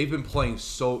Milwaukee. They've been playing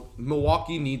so.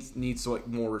 Milwaukee needs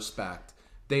more respect.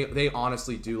 They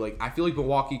honestly do. Like I feel like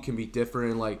Milwaukee can be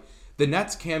different. Like the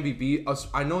Nets can be beat.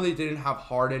 I know they didn't have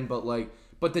Harden, but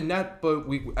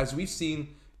as we've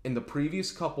seen in the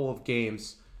previous couple of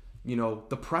games,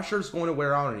 the pressure's going to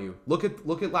wear out on you. Look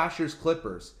at last year's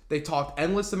Clippers. They talked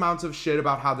endless amounts of shit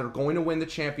about how they're going to win the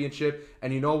championship,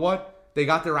 and you know what? They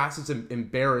got their asses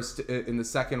embarrassed in the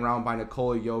second round by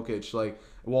Nikola Jokic. Like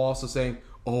while also saying,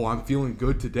 "Oh, I'm feeling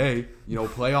good today."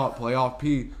 Playoff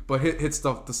P, but hits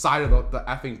the side of the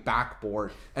effing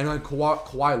backboard, and then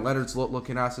Kawhi Leonard's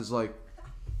looking at us is like.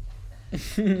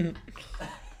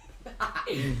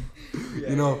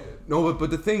 No,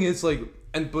 but the thing is but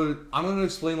I'm gonna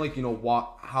explain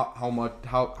how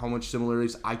much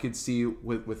similarities I could see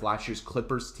with last year's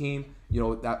Clippers team.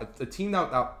 That a team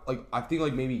that I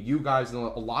think maybe you guys and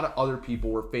a lot of other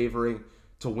people were favoring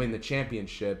to win the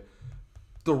championship.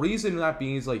 The reason that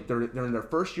being is they're in their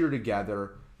first year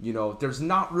together. There's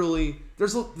not really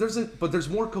there's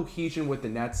more cohesion with the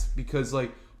Nets because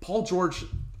Paul George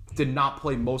did not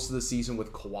play most of the season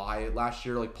with Kawhi last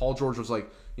year. Paul George was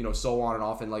so on and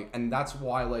off, and that's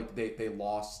why they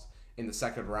lost in the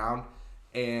second round.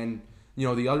 And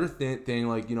the other thing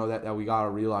that we gotta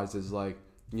realize is the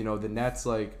Nets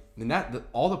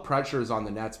all the pressure is on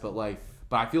the Nets, but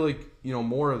I feel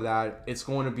more of that it's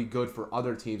going to be good for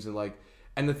other teams and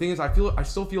the thing is I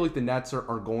still feel like the Nets they're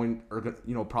probably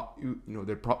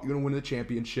gonna win the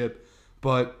championship,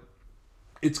 but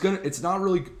it's not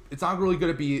really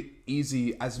gonna be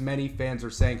easy as many fans are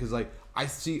saying because I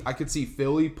could see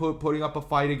Philly putting up a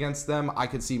fight against them. I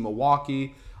could see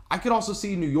Milwaukee. I could also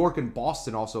see New York and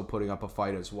Boston also putting up a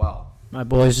fight as well. My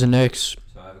boys, the Knicks.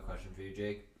 So I have a question for you,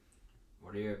 Jake.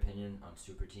 What are your opinion on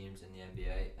super teams in the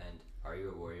NBA, and are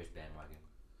you a Warriors bandwagon?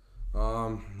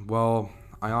 Well,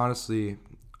 I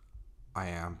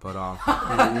am, but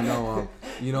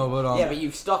yeah, but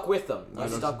you've stuck with them.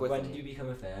 When did you become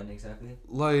a fan exactly?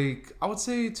 I would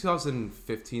say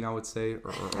 2015. I would say.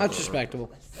 That's respectable.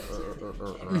 Or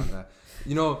around that.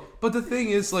 But the thing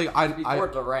is, before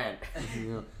Durant.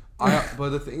 But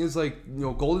the thing is,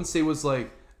 Golden State was I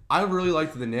really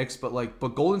liked the Knicks, but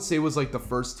Golden State was the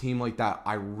first team that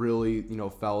I really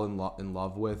fell in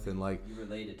love with, and you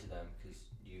related to them because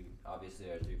you obviously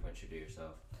are a 3-point shooter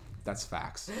yourself. That's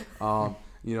facts. The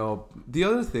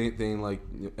other thing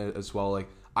as well,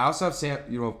 I also have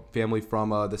family from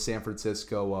the San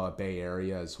Francisco Bay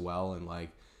Area as well,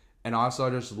 and also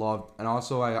I just loved, and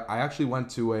also I actually went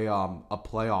to a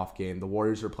playoff game. The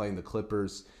Warriors were playing the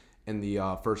Clippers in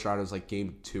the first round. It was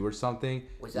game 2 or something.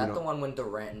 Was that the one when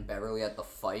Durant and Beverly had the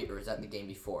fight, or is that the game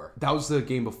before? That was the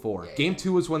game before. Yeah, game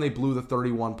 2 was when they blew the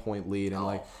 31-point lead,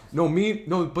 and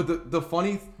but the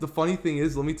funny thing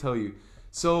is, let me tell you.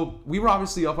 So we were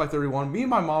obviously up by 31. Me and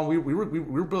my mom, we were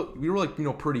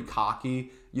pretty cocky.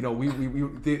 I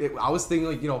was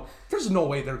thinking there's no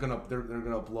way they're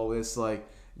gonna blow this. There's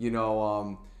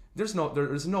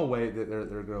no way that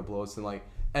they're gonna blow us.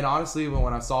 And honestly,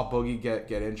 when I saw Boogie get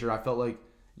injured, I felt I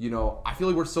feel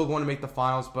like we're still going to make the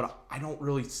finals, but I don't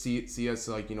really see us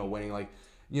winning.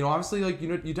 Obviously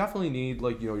you definitely need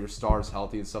your stars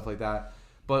healthy and stuff like that.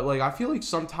 But I feel like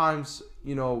sometimes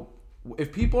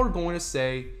if people are going to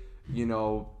say,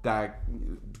 that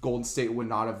Golden State would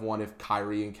not have won if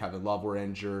Kyrie and Kevin Love were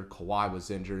injured, Kawhi was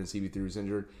injured, and CP3 was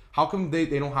injured, how come they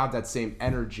don't have that same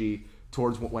energy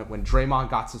towards when Draymond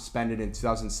got suspended in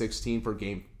 2016 for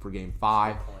game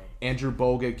 5, Andrew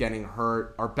Bogut getting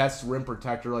hurt, our best rim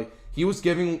protector, he was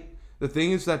giving, the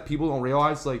thing is that people don't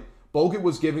realize, Bogut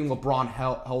was giving LeBron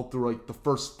hell through the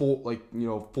first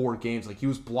 4 games, he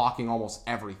was blocking almost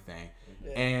everything.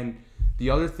 Yeah. And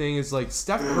the other thing is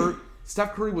Steph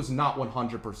Curry was not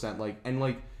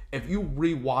 100%. If you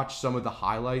rewatch some of the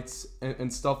highlights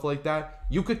and stuff like that,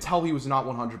 you could tell he was not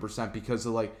 100% because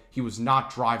he was not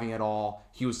driving at all.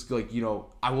 He was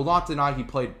I will not deny he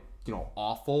played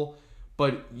awful,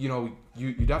 but you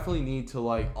definitely need to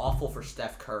awful for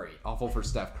Steph Curry. Awful for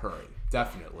Steph Curry,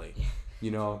 definitely.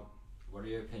 What are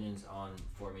your opinions on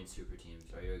forming super teams?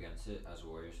 Are you against it as a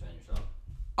Warriors fan yourself?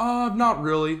 Not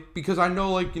really, because I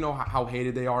know like how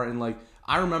hated they are, and like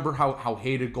I remember how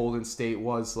hated Golden State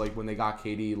was like when they got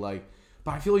KD, like,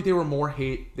 but I feel like they were more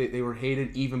they were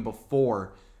hated even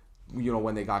before,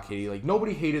 when they got KD. Like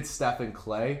nobody hated Steph and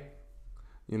Clay,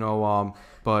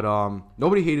 but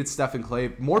nobody hated Steph and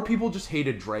Clay. More people just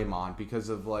hated Draymond because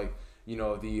of like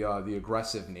the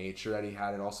aggressive nature that he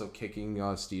had, and also kicking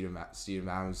Steven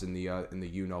Adams in the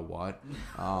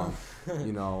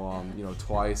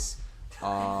twice.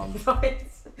 Yeah.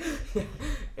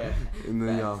 And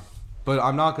then, but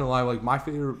I'm not gonna lie, like my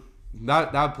favorite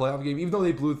that playoff game, even though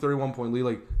they blew a 31-point lead,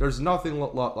 like there's nothing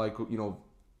like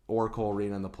Oracle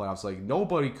Arena in the playoffs. Like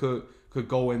nobody could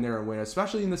go in there and win,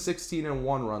 especially in the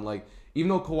 16-1 run. Like even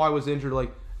though Kawhi was injured,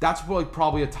 like that's like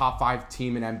probably a top 5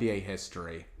 team in NBA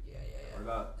history. Yeah. What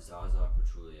about Zaza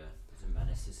Pachulia? He's a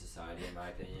menace to society, in my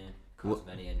opinion. Caused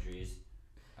many injuries.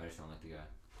 I just don't like the guy.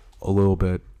 A little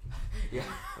bit. Yeah.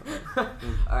 All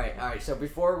right. So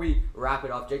before we wrap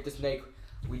it up, Jake the Snake,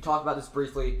 we talked about this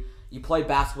briefly. You play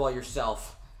basketball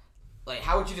yourself. Like,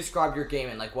 how would you describe your game,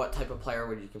 and like, what type of player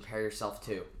would you compare yourself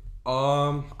to?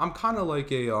 I'm kind of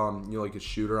like a like a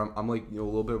shooter. I'm like a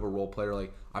little bit of a role player.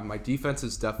 Like my defense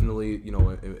is definitely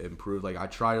improved. Like I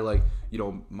try to like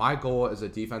my goal as a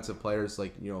defensive player is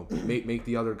like make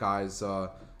the other guys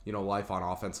life on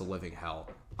offense a living hell.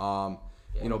 But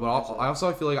I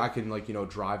also feel like I can like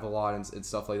drive a lot and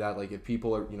stuff like that. Like if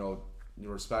people are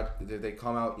respect, if they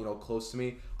come out close to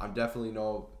me, I'm definitely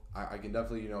I can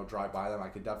definitely drive by them. I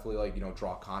can definitely like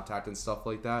draw contact and stuff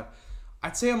like that.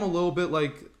 I'd say I'm a little bit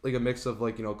like a mix of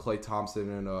like Klay Thompson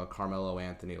and Carmelo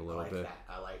Anthony a little bit.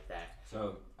 I like that.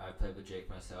 So I played with Jake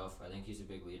myself. I think he's a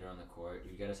big leader on the court.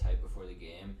 You get us hyped before the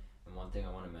game. And one thing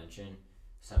I want to mention,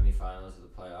 semifinals of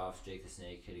the playoffs, Jake the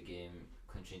Snake hit a game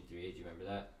clinching 3. Do you remember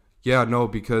that? Yeah, no,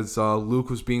 because Luke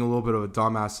was being a little bit of a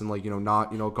dumbass and like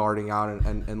not guarding out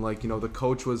and like the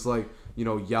coach was like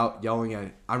yelling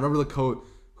at. I remember the coach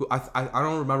who I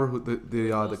don't remember who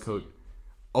the coach.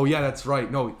 Oh yeah, that's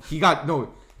right. No, he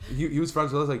was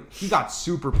friends with us. Like he got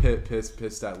super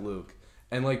pissed at Luke,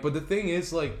 and like, but the thing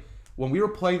is, like, when we were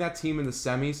playing that team in the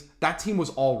semis, that team was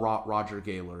all Roger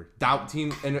Gaylord. That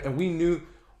team, and we knew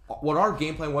what our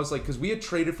game plan was, like, because we had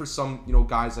traded for some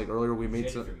guys like earlier. We made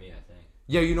some. For me, I think.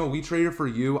 Yeah, we traded for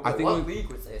you. Wait, I think. What league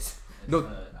was this? No,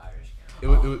 Irish it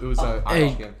was an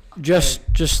Irish Hey, game.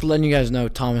 just letting you guys know,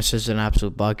 Thomas is an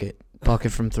absolute bucket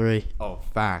from 3. Oh,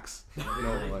 facts.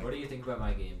 What do you think about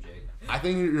my game, Jake? I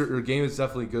think your game is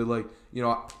definitely good. Like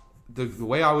the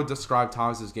way I would describe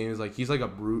Thomas's game is like he's like a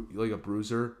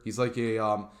bruiser. He's like a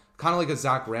kind of like a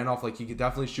Zach Randolph. Like he could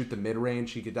definitely shoot the mid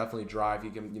range. He could definitely drive. He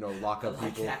can lock up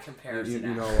people. That comparison.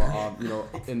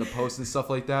 In the post and stuff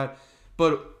like that.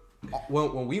 But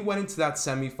when we went into that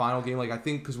semifinal game, like I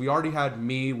think because we already had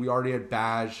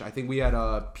Badge. I think we had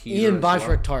Peter. Ian as well.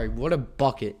 Bajraktari, what a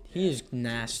bucket! He is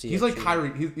nasty. He's like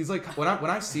Kyrie. He's like when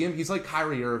I see him, he's like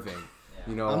Kyrie Irving.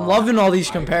 I'm loving all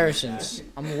these comparisons.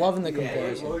 I'm loving the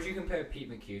comparison. What would you compare Pete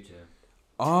McHugh to?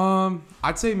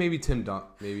 I'd say maybe Tim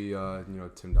Duncan.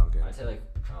 Tim Duncan. I'd say like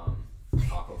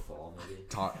Taco Fall maybe.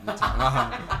 That's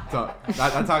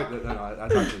actually good.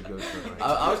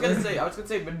 I was gonna say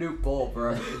Manute Bol,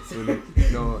 bro.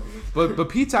 No, but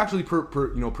Pete's actually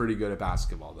pretty good at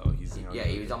basketball though. He's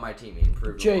he was on my team. He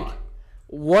improved Jake, a lot.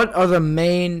 what are the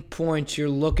main points you're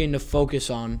looking to focus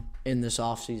on in this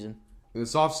offseason? In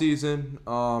this offseason,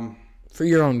 For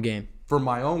your own game. for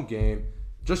my own game,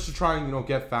 just to try and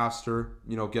get faster,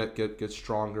 get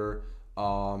stronger.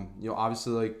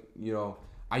 Obviously like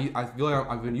I feel like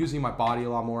I've been using my body a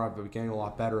lot more. I've been getting a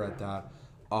lot better at that.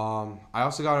 I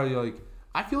also gotta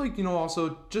I feel like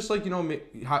also just like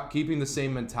keeping the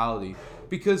same mentality,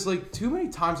 because like too many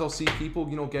times I'll see people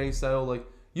getting settled. Like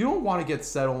you don't want to get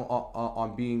settled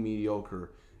on being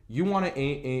mediocre. You want to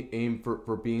aim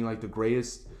for being like the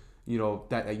greatest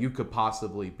that you could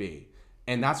possibly be.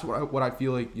 And that's what I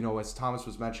feel like as Thomas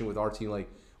was mentioning with our team, like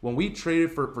when we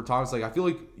traded for Thomas, like I feel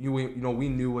like we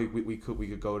knew like we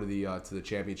could go to the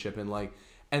championship, and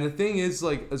the thing is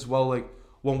like as well, like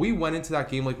when we went into that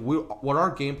game, like what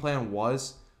our game plan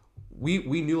was,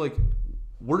 we knew like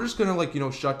we're just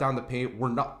gonna shut down the paint. We're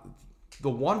not the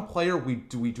one player we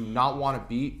do not want to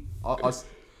beat us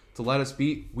to let us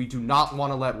beat. We do not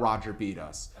want to let Roger beat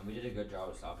us. And we did a good job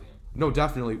of stopping him. No,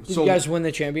 definitely. Did you guys win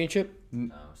the championship?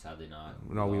 No, sadly not.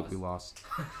 No, we lost.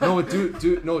 No,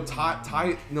 dude, no,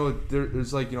 Ty, no,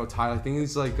 there's like, Ty, I think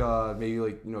he's like, maybe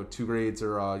like, 2 grades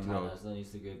or, Ty Leslin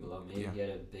used to go below me. Yeah. He had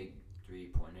a big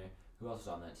 3-pointer. Who else was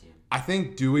on that team? I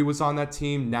think Dewey was on that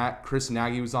team. Chris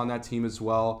Nagy was on that team as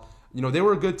well. They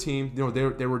were a good team.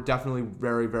 They were definitely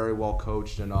very, very well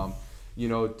coached. And,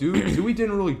 Dewey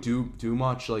didn't really do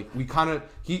much. Like we kind of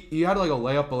he had like a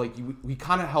layup, but like we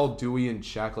kind of held Dewey in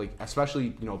check. Like especially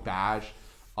Bash.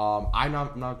 I'm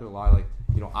not gonna lie. Like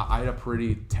I had a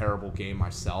pretty terrible game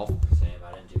myself. Same.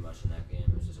 I didn't do much in that game.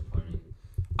 It was disappointing.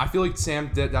 I feel like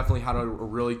Sam definitely had a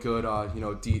really good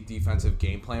defensive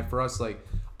game plan for us. Like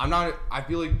I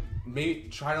feel like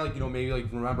trying to maybe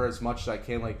like remember as much as I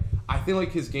can. Like I feel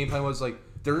like his game plan was like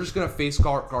they're just gonna face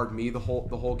guard me the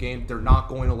whole game. They're not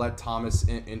going to let Thomas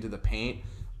into the paint.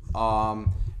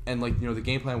 And like the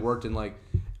game plan worked and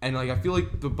I feel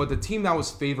like but the team that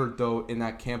was favored though in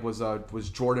that camp was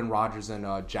Jordan Rogers and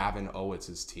Javin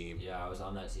Owitz's team. Yeah, I was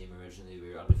on that team originally.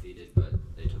 We were undefeated, but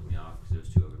they took me off because it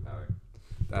was too overpowered.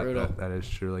 That is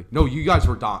true. Like no, you guys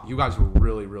were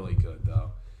really really good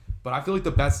though. But I feel like the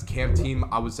best camp team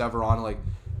I was ever on, like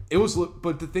it was.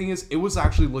 But the thing is, it was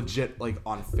actually legit like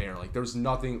unfair. Like there was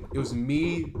nothing. It was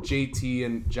me, JT,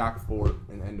 and Jack Ford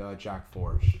and Jack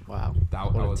Forge. Wow,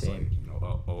 that was team.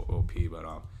 Like OP. But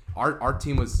our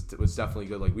team was definitely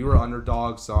good. Like we were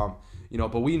underdogs.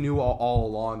 But we knew all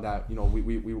along that we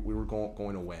were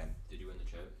going to win. Did you win the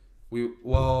chip?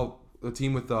 The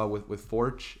team with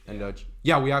Forge and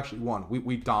we actually won.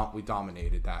 We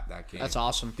dominated that game. That's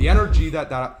awesome. The energy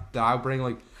that I bring,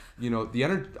 like the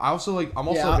energy. I'm also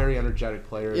a very energetic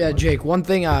player. Yeah, Jake. One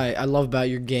thing I love about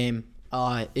your game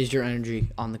is your energy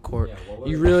on the court. Yeah,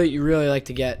 you really like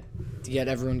to get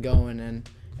everyone going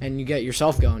and you get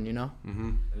yourself going.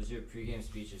 Mm-hmm. It was your pregame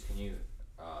speeches. Can you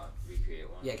recreate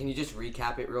one? Yeah, can you just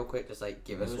recap it real quick? Just like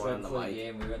give us one on the mic.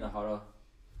 Game. We were in the huddle.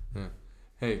 Yeah.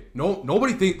 Hey,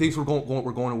 nobody thinks we're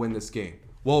going to win this game.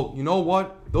 Well, you know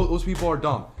what? Those people are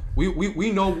dumb.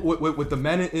 We know with the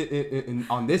men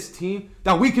on this team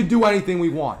that we can do anything we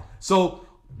want. So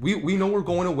we know we're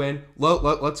going to win.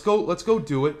 Let's go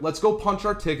do it. Let's go punch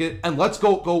our ticket and let's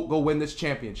go win this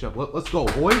championship. Let's go,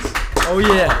 boys. Oh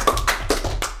yeah.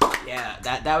 Yeah,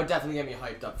 that would definitely get me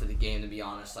hyped up for the game. To be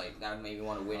honest, like that would make me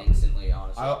want to win instantly.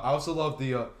 Honestly, I also love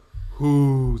the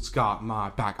who's got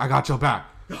my back? I got your back.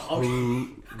 I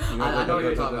know what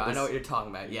you're talking about. I know what you're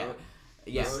talking about. Yeah.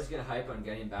 Yes. I always get hype on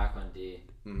getting back on D.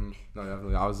 Mm-hmm. No,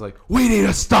 definitely. I was like, we need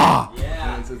a star.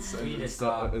 Yeah. It's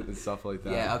stuff like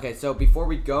that. Yeah. Okay. So before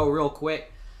we go, real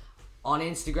quick, on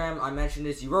Instagram, I mentioned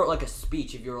this. You wrote like a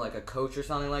speech if you were like a coach or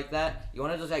something like that. You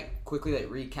want to just like quickly like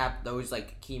recap those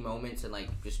like key moments and like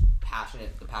just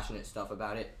the passionate stuff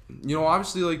about it.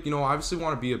 Obviously obviously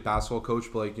want to be a basketball coach,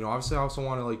 but like obviously I also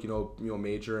want to like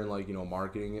major in like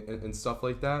marketing and stuff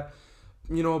like that.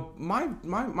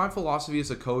 My philosophy as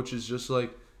a coach is just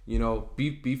like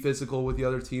be physical with the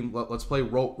other team. Let's play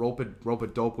rope a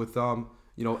dope with them.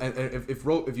 And if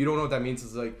you don't know what that means,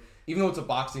 it's like even though it's a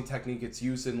boxing technique, it's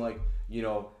used in like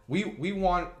we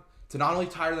want to not only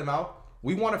tire them out,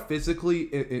 we want to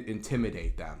physically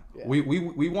intimidate them. Yeah.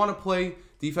 We want to play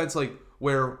defense like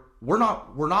where we're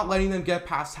not letting them get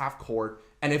past half court,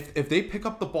 and if they pick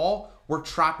up the ball, we're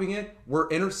trapping it. We're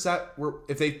intercept.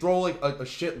 If they throw like a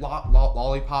shit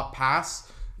lollipop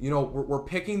pass, we're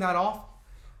picking that off,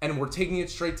 and we're taking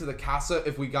it straight to the casa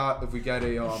if we get a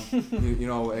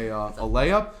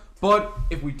layup. But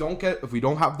if we don't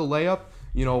have the layup,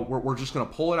 we're just gonna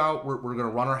pull it out. We're gonna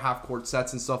run our half court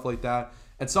sets and stuff like that.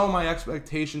 And some of my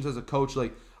expectations as a coach,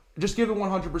 like just give it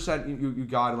 100%. You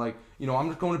got it. Like I'm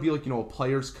just going to be like a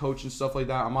player's coach and stuff like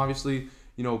that. I'm obviously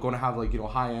going to have like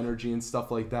high energy and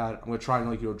stuff like that. I'm gonna try and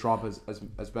like drop as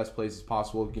best plays as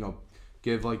possible.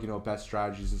 Give like best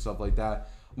strategies and stuff like that.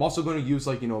 I'm also going to use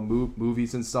like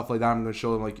movies and stuff like that. I'm going to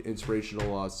show them like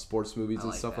inspirational sports movies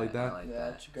and stuff like that.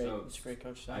 Yeah, it's a great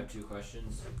coach. I have two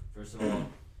questions. First of all,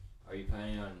 are you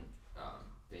planning on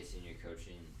basing your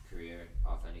coaching career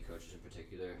off any coaches in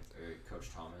particular, or Coach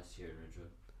Thomas here in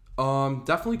Ridgewood?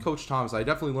 Definitely Coach Thomas. I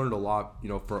definitely learned a lot,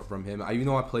 from him. Even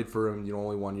though I played for him,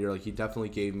 only 1 year, like he definitely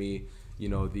gave me,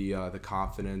 the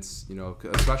confidence,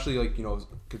 especially like,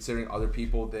 considering other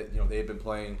people that, they've been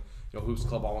playing, hoops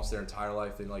club almost their entire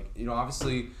life. And like,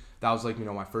 obviously that was like,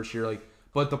 my first year, like,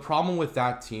 but the problem with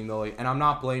that team though, like, and I'm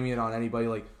not blaming it on anybody,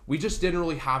 like we just didn't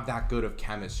really have that good of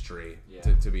chemistry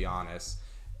to be honest.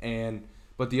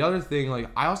 But the other thing, like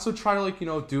I also try to like,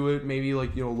 do it maybe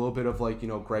like, a little bit of like,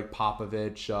 Greg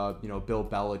Popovich, Bill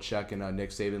Belichick and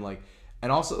Nick Saban, like,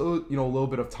 and also, a little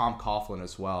bit of Tom Coughlin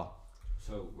as well.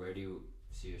 So where do you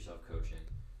see yourself coaching?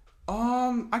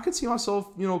 I could see myself,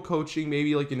 coaching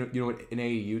maybe like an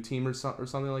AAU team or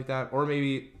something like that, or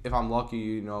maybe if I'm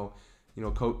lucky,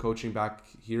 coaching back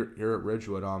here at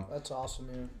Ridgewood. That's awesome,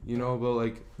 yeah.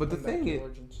 But the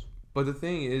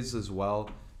thing is as well,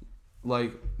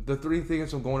 like the 5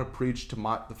 things I'm going to preach to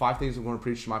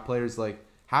my players, like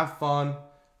have fun,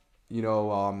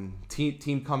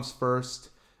 team comes first,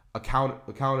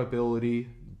 accountability,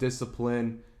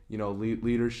 discipline,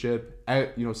 leadership,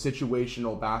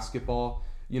 situational basketball.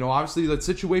 Obviously the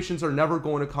situations are never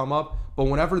going to come up, but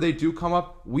whenever they do come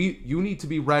up, you need to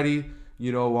be ready,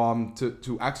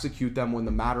 to execute them when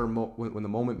the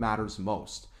moment matters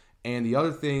most. And the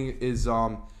other thing is,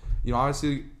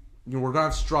 obviously, we're gonna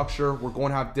have structure, we're going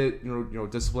to have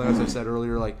discipline, as I said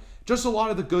earlier, like just a lot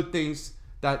of the good things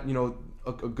that a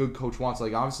good coach wants,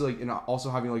 like obviously, like, and also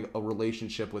having like a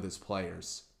relationship with his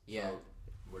players. Yeah. So,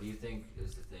 what do you think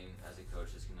is the thing as a coach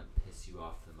that's gonna piss you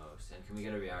off the most? And can we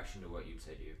get a reaction to what you'd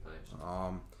say to your players?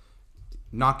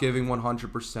 Not giving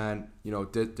 100%.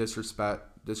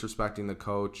 Disrespecting the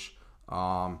coach.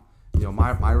 My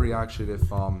reaction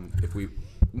if we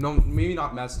maybe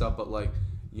not messed up, but like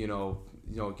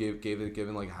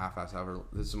given like a half-ass effort.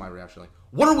 This is my reaction. Like,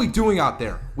 what are we doing out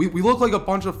there? We look like a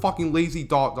bunch of fucking lazy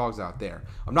dogs out there.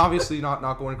 I'm obviously not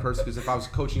going to curse, because if I was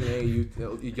coaching a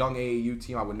young AAU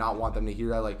team, I would not want them to hear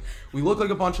that. Like, we look like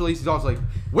a bunch of lazy dogs. Like,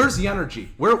 where's the energy?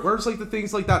 Where's like the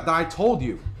things like that I told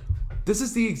you? This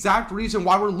is the exact reason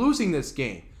why we're losing this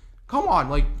game. Come on,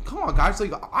 guys.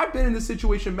 Like, I've been in this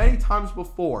situation many times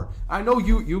before. I know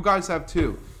you guys have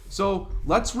too. So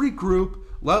let's regroup.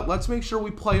 Let's make sure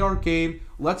we play our game.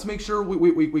 Let's make sure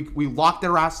we lock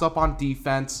their ass up on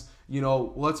defense.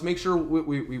 Let's make sure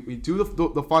we do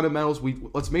the fundamentals.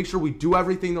 Let's make sure we do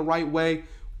everything the right way.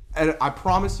 And I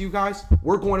promise you guys,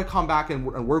 we're going to come back and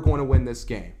we're going to win this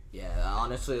game. Yeah,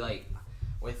 honestly, like,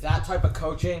 with that type of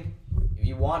coaching, if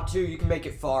you want to, you can make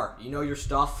it far. You know your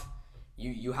stuff.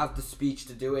 You have the speech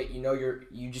to do it.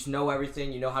 You just know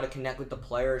everything. You know how to connect with the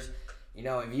players.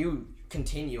 If you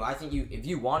continue, I think if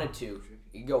you wanted to,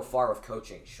 you go far with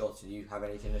coaching. Schultz, do you have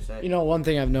anything to say? One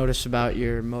thing I've noticed about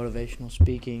your motivational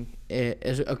speaking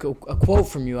is a quote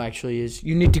from you actually is,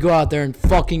 you need to go out there and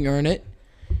fucking earn it.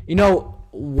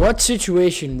 What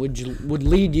situation would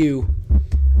lead you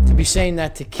to be saying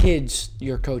that to kids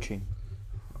you're coaching?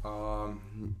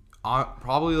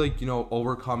 Probably like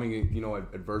overcoming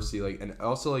adversity, like, and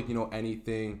also like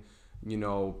anything,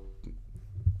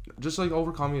 just like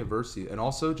overcoming adversity, and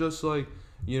also just like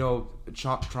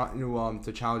trying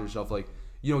to challenge yourself. Like,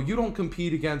 you don't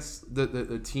compete against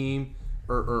the team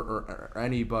or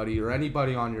anybody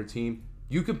on your team.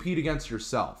 You compete against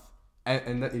yourself,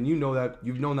 and you know that,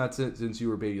 you've known that since you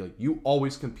were a baby. Like, you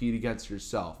always compete against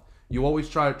yourself. You always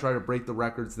try to break the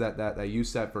records that you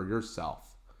set for yourself.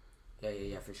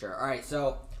 Yeah, for sure. All right,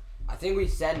 so I think we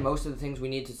said most of the things we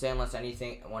need to say, unless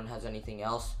anyone has anything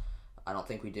else. I don't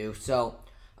think we do. So,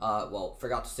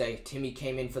 forgot to say, Timmy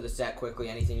came in for the set quickly.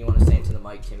 Anything you want to say into the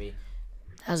mic, Timmy?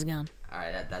 How's it going? All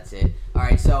right, that's it. All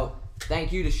right, so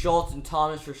thank you to Schultz and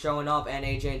Thomas for showing up, and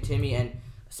AJ and Timmy, and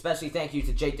especially thank you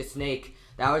to Jake the Snake.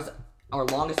 That was our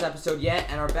longest episode yet,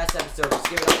 and our best episode. Let's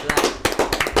give it up for that.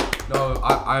 No,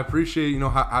 I appreciate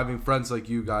having friends like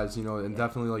you guys, and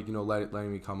definitely like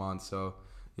letting me come on. So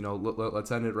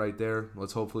let's end it right there.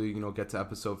 Let's hopefully get to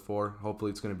episode 4.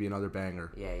 Hopefully it's gonna be another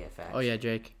banger. Yeah, facts. Oh yeah,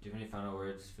 Jake. Do you have any final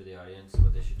words for the audience?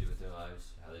 What they should do with their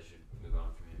lives? How they should move on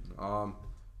from here?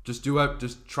 Just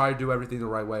try to do everything the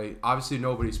right way. Obviously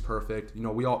nobody's perfect.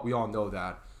 We all know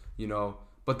that.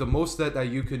 But the most that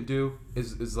you can do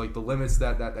is like the limits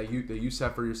that you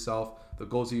set for yourself, the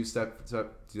goals that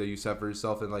you set for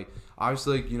yourself, and like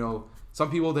obviously like, some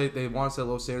people they want to set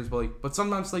low standards, but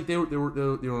sometimes like they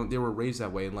were raised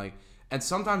that way, and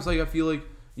sometimes like I feel like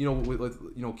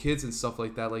with kids and stuff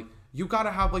like that, like you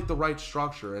gotta have like the right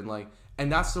structure, and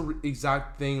that's the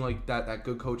exact thing like that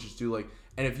good coaches do, like.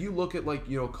 And if you look at like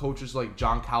coaches like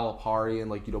John Calipari and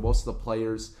like most of the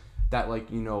players that like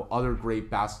other great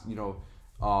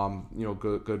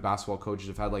good basketball coaches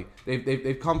have had, like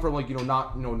they've come from like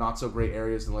not so great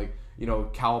areas, and like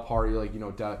Calipari, like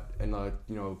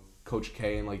and Coach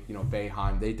K and like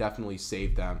Boeheim, they definitely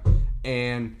saved them.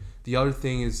 And the other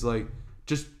thing is like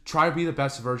just try to be the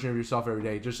best version of yourself every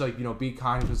day. Just like be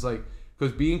kind, because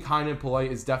being kind and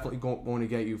polite is definitely going to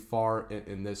get you far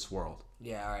in this world.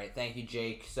 Yeah, all right. Thank you,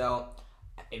 Jake. So,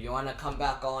 if you want to come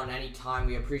back on anytime,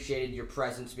 we appreciated your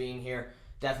presence being here.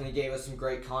 Definitely gave us some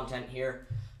great content here.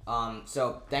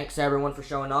 So, thanks to everyone for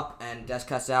showing up, and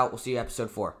Descast out. We'll see you episode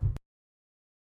 4.